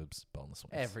pong, boobs, boneless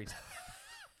wings. Every time.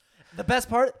 The best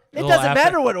part, it Little doesn't after-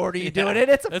 matter what order you do it in.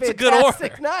 It's a It's a fantastic good order.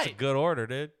 It's a night. good order,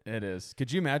 dude. It is.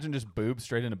 Could you imagine just boobs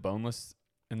straight into boneless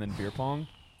and then beer pong?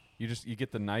 You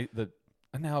get the night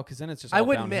no, because then it's just all I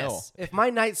wouldn't downhill. miss. If my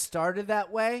night started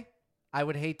that way, I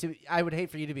would hate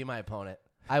for you to be my opponent.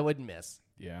 I wouldn't miss.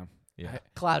 Yeah. Yeah.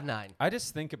 Cloud 9. I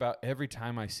just think about every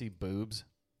time I see boobs,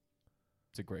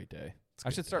 It's a great day. It's a I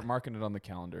good should start day. marking it on the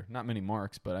calendar. Not many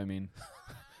marks, but I mean,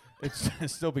 it'd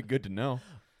still be good to know.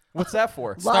 What's that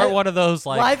for? Start Live- one of those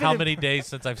like live how and- many days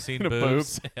since I've seen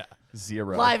Boobs. boobs. Yeah.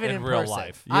 0. Live and In in real person.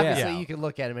 life. Yeah. Obviously, Yeah. you can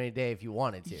look at them any day if you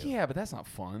wanted to. Yeah, but that's not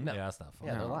fun. Yeah, that's not fun.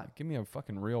 Yeah, they're live. Give me a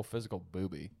fucking real physical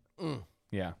boobie. Mm.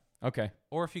 Yeah. Okay.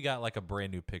 Or if you got like a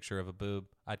brand new picture of a boob,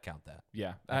 I'd count that.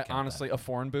 Yeah. I'd count Honestly, a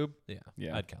foreign boob. Yeah.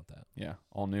 Yeah. I'd count that. Yeah.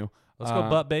 All new. Let's go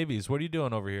butt babies. What are you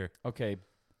doing over here? Okay.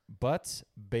 Butts,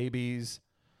 babies.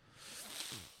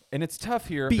 And it's tough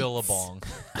here. Billabong.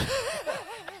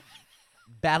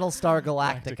 Battlestar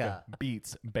Galactica.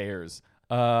 Beats bears.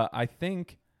 I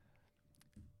think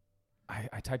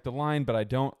I typed the line, but I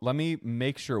don't. Let me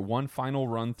make sure. One final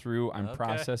run through. I'm Okay.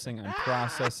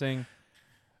 processing.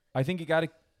 I think you got to.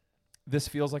 This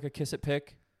feels like a kiss it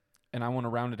pick, and I want to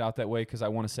round it out that way because I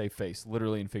want to say face,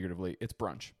 literally and figuratively. It's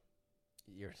brunch.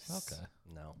 Okay.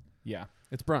 No. Yeah,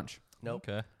 it's brunch. Nope.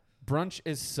 Okay. Brunch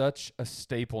is such a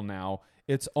staple now.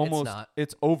 It's almost not.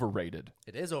 it's overrated.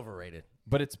 It is overrated.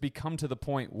 But it's become to the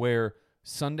point where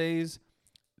Sundays,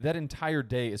 that entire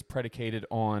day is predicated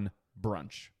on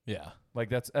brunch. Yeah. Like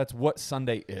that's what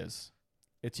Sunday is.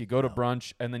 It's you go to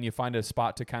brunch and then you find a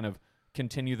spot to kind of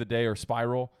continue the day or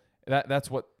spiral. That's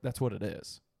what it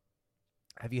is.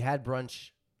 Have you had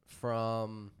brunch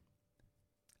from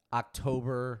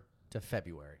October to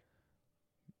February?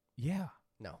 Yeah.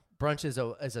 No. Brunch is a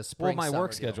Well, spring. my summer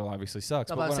work deal. schedule obviously sucks.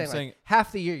 No, but but what I'm I'm saying, saying, like,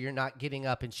 half the year you're not getting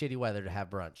up in shitty weather to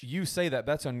have brunch. you say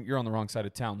that you're on the wrong side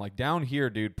of town. Like down here,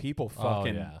 dude, people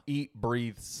fucking yeah. eat,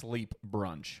 breathe, sleep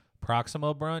brunch.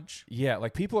 Proximo brunch. Yeah,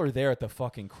 like people are there at the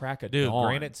fucking crack of Dude, dawn.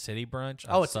 Granite City brunch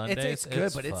on Oh, it's Sundays.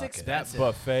 good, but it's fucking- expensive. That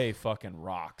buffet fucking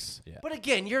rocks. Yeah. But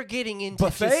again, you're getting into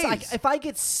just Buffets. like if I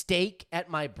get steak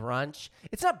at my brunch,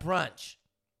 it's not brunch.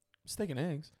 Steak and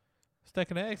eggs.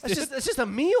 Steak and eggs. It's dude. just a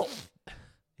meal.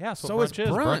 Yeah, that's So what is brunch is.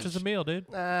 Brunch is a brunch. meal, dude.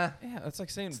 Yeah, that's like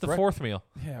saying It's the fourth meal.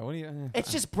 Yeah, what do you?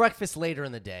 It's just breakfast later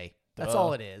in the day. That's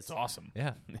all it is. It's awesome.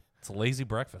 Yeah. It's a lazy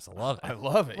breakfast. I love I it.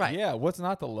 love it. Right. Yeah, what's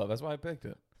not to love? That's why I picked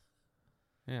it.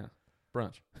 Yeah,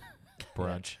 brunch.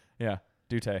 Brunch. Yeah,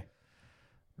 Dute.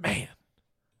 Man.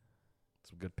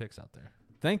 Some good picks out there.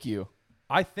 Thank you.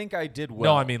 I think I did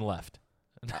well. No, I mean left.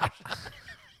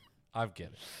 I'm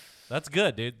kidding. That's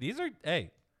good, dude. These are,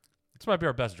 hey, this might be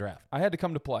our best draft. I had to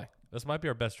come to play. This might be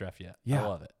our best draft yet. Yeah. I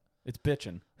love it. It's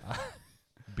bitching.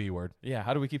 B word. Yeah.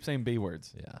 How do we keep saying B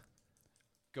words? Yeah.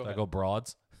 Go Should I ahead. go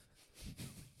broads?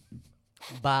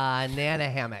 Banana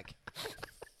hammock.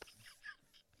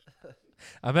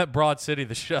 I'm at Broad City,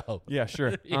 the show. Yeah,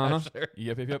 sure. Yeah, sure.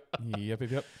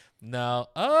 Yep. No.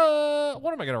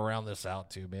 What am I going to round this out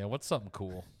to, man? What's something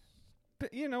cool?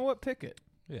 But you know what? Pick it.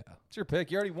 Yeah. It's your pick.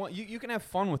 You already want. You can have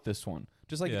fun with this one,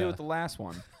 just like you did Yeah. with the last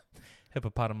one.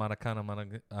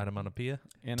 Hippopotamonopia.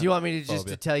 And Do you want me to just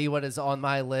Phobia. to tell you what is on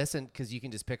my list, and because you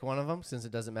can just pick one of them since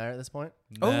it doesn't matter at this point?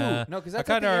 Oh, Nah. no, 'cause I that's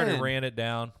at kind the of already end. ran it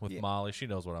down with Yeah. Molly. She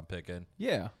knows what I'm picking.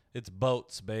 Yeah. It's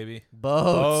boats, baby.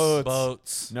 Boats.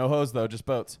 Boats. No hose though, just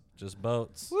boats. Just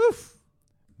boats. Woof.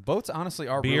 Boats honestly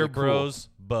are Beer really cool. bros,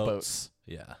 boats. Boats.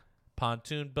 Yeah.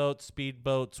 Pontoon boats, speed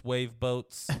boats, wave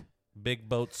boats, big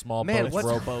boats, small Man, boats, what's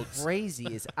rowboats.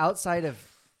 crazy is outside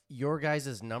of your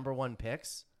guys' number one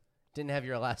picks, didn't have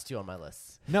your last two on my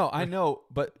list. No, I know,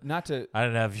 but not to. I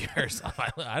didn't have yours on my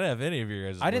list. I didn't have any of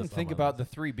yours. I didn't think about the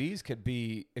 3Bs could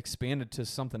be expanded to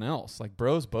something else, like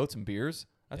bros, boats, and beers.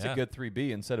 That's Yeah. a good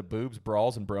 3B instead of boobs,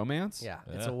 brawls, and bromance. Yeah,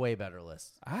 it's Yeah. a way better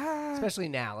list. Ah. Especially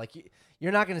now. Like,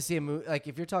 you're not going to see a movie. Like,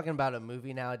 if you're talking about a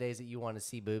movie nowadays that you want to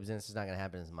see boobs in, it's just not going to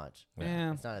happen as much.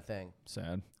 Yeah. It's not a thing.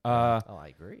 Sad. Oh, I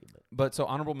agree. But so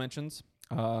honorable mentions.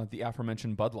 The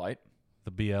aforementioned Bud Light.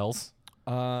 the BLs.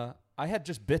 I had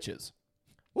just bitches.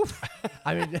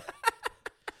 I mean,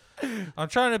 I'm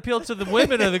trying to appeal to the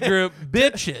women of the group.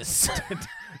 Bitches.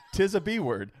 Tis a B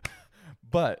word.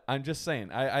 But I'm just saying.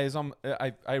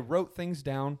 I wrote things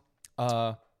down.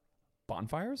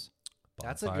 Bonfires.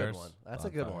 that's a good Bonfires. one. That's a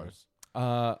good one.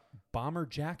 Bonfires. Bomber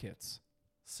jackets.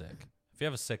 Sick. If you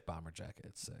have a sick bomber jacket,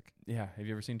 it's sick. Yeah. Have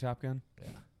you ever seen Top Gun?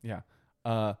 Yeah.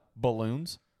 Yeah.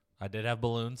 Balloons. I did have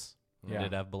balloons. Yeah. I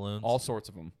did have balloons. All sorts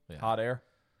of them. Yeah. Hot air.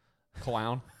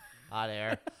 Clown. Hot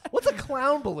air. What's a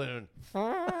clown balloon?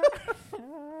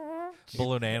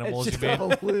 balloon animals. It's You just a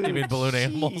mean? balloon. You mean balloon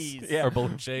animals? Jeez. Yeah. Or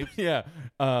balloon shaped? Yeah.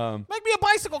 Make me a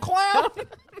bicycle clown.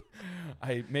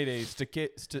 I made a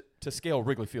to scale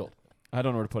Wrigley Field. I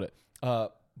don't know where to put it.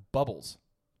 Bubbles.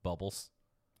 Bubbles.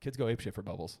 Kids go apeshit for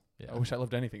bubbles. Yeah. I wish I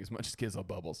loved anything as much as kids love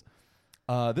bubbles.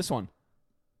 This one,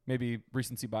 maybe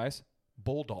recency bias.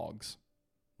 Bulldogs.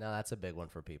 No, that's a big one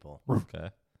for people. Okay.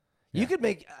 You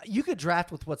could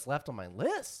draft with what's left on my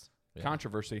list. Yeah.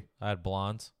 Controversy. I had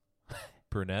blondes.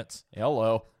 Brunettes.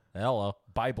 Hello. Hello.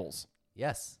 Bibles,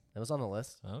 Yes, that was on the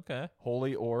list. Okay.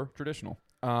 holy or traditional.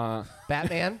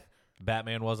 Batman,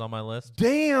 Batman was on my list.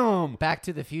 Damn. Back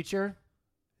to the Future,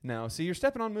 No, see, you're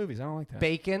stepping on movies. I don't like that.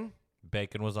 Bacon,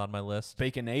 Bacon was on my list.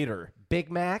 Baconator.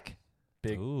 Big Mac,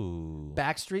 Big. Ooh.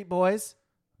 Backstreet Boys,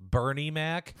 Bernie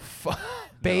Mac.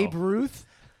 Babe Ruth,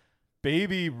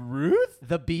 Baby Ruth.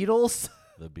 The Beatles.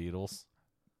 The Beatles.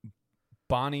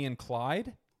 Bonnie and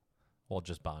Clyde. Well,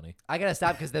 just Bonnie. I gotta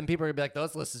stop because then people are gonna be like,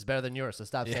 "Those list is better than yours." So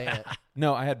stop saying it.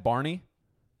 No, I had Barney.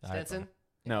 Stinson.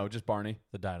 No, just Barney,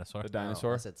 The dinosaur. the Oh, I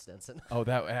dinosaur. said Stinson. Oh,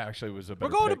 that actually was a We're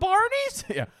better going pick. to Barney's?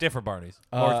 Yeah. Different Barney's.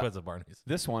 More Uh, expensive Barney's.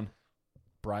 This one,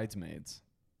 Bridesmaids.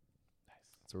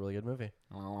 It's a really good movie.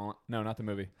 No, not the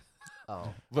movie.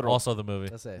 Oh, Literal. Also the movie.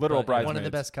 that's it. Literal But Bridesmaids. One of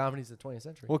the best comedies of the 20th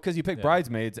century. Well, because you pick Yeah.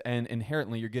 Bridesmaids, and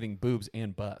inherently you're getting boobs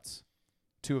and butts.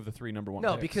 2 of the 3 number 1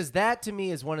 No, picks. because that to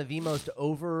me is one of the most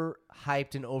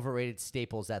overhyped and overrated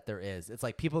staples that there is. It's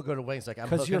like people go to weddings like I'm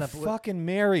Because hooking you're up with. fucking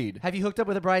married. Have you hooked up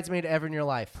with a bridesmaid ever in your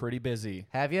life? Pretty busy.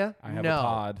 Have you? I have no. a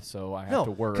pod, so I have No,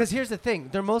 to work. because here's the thing: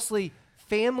 they're mostly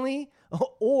family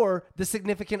or the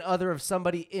significant other of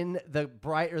somebody in the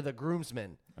bride or the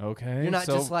groomsman. Okay. You're not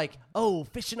so just like, oh,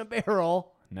 fish in a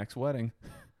barrel. next wedding.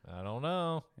 I don't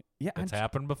know. Yeah, It's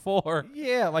happened before.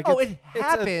 Yeah, like Oh, it's, it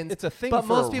happens. It's a thing, but for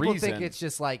most a people reason. think it's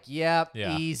just like, yep,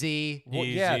 Yeah. easy. Well,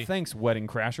 yeah, easy. thanks, wedding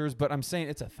crashers. But I'm saying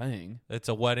it's a thing. It's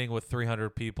a wedding with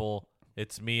 300 people.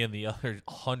 It's me and the other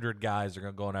 100 guys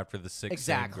are going after the 6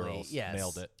 Exactly. same girls. Yes.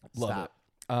 Nailed it. Love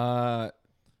Stop.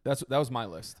 it. That was my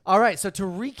list. All right, so to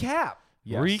recap,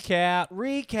 Yes.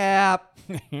 Recap.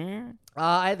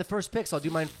 I had the first pick, so I'll do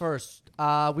mine first.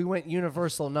 We went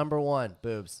Universal number 1,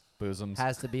 boobs. Bosoms.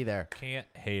 Has to be there. Can't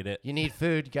hate it. You need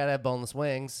food, you gotta have boneless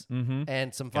wings Mm-hmm.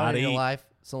 and some fun Gotta in your eat. life,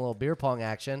 some little beer pong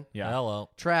action. Yeah. Hello.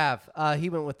 Trav, he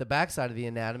went with the backside of the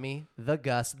anatomy, the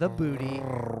Gus, the booty,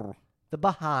 the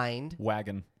behind.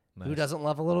 Wagon. Who Nice. doesn't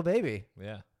love a little baby?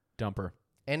 Yeah. Dumper.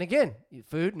 And again,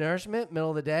 food, nourishment, middle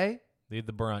of the day, Need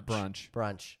the brunch.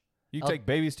 brunch. You Oh. take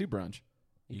babies to brunch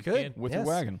You could. can. with Yes.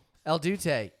 your wagon. El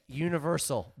Dute,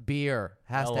 Universal, beer,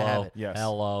 has Hello. to have it. Yes.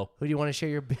 Hello. Who do you want to share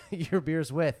your your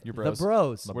beers with? Your bros. The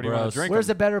bros. The What do you want bros. to drink? Where's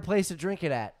 'em? a better place to drink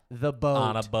it at? The boat.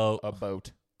 On a boat. A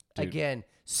boat. Dude. Again,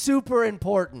 super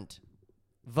important.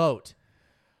 Vote.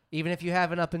 Even if you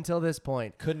haven't up until this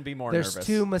point. Couldn't be more There's nervous.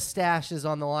 2 mustaches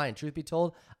on the line. Truth be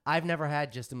told, I've never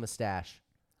had just a mustache.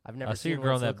 I've never I see seen you what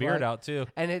growing those that look beard like. out too.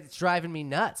 And it's driving me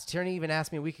nuts. Tierney even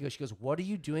asked me a week ago. She goes, "What are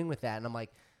you doing with that?" And I'm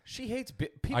like, She hates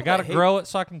people. I gotta that hate grow it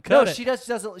so I can "No, cut it. she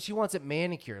doesn't. She wants it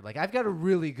manicured. Like I've got a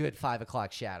really good 5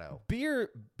 o'clock shadow."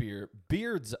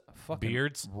 beards. Fucking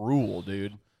Beards? rule,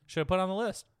 dude. Should have put it on the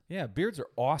list. Yeah, beards are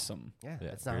awesome. Yeah, Yeah,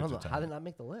 it's not. beards I are don't know, how tiny. did not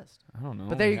make the list? I don't know.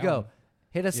 But there you Yeah. go.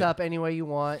 Hit us Yeah. up any way you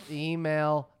want. The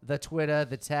email, the Twitter,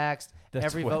 the text. The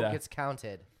Every vote Twitter. gets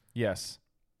counted. Yes,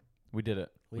 we did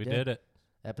it. We did it.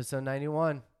 Episode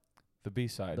 91, The B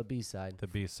side. the B side. The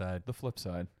B side. The flip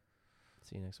side.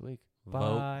 See you next week.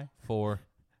 Vote for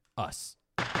us.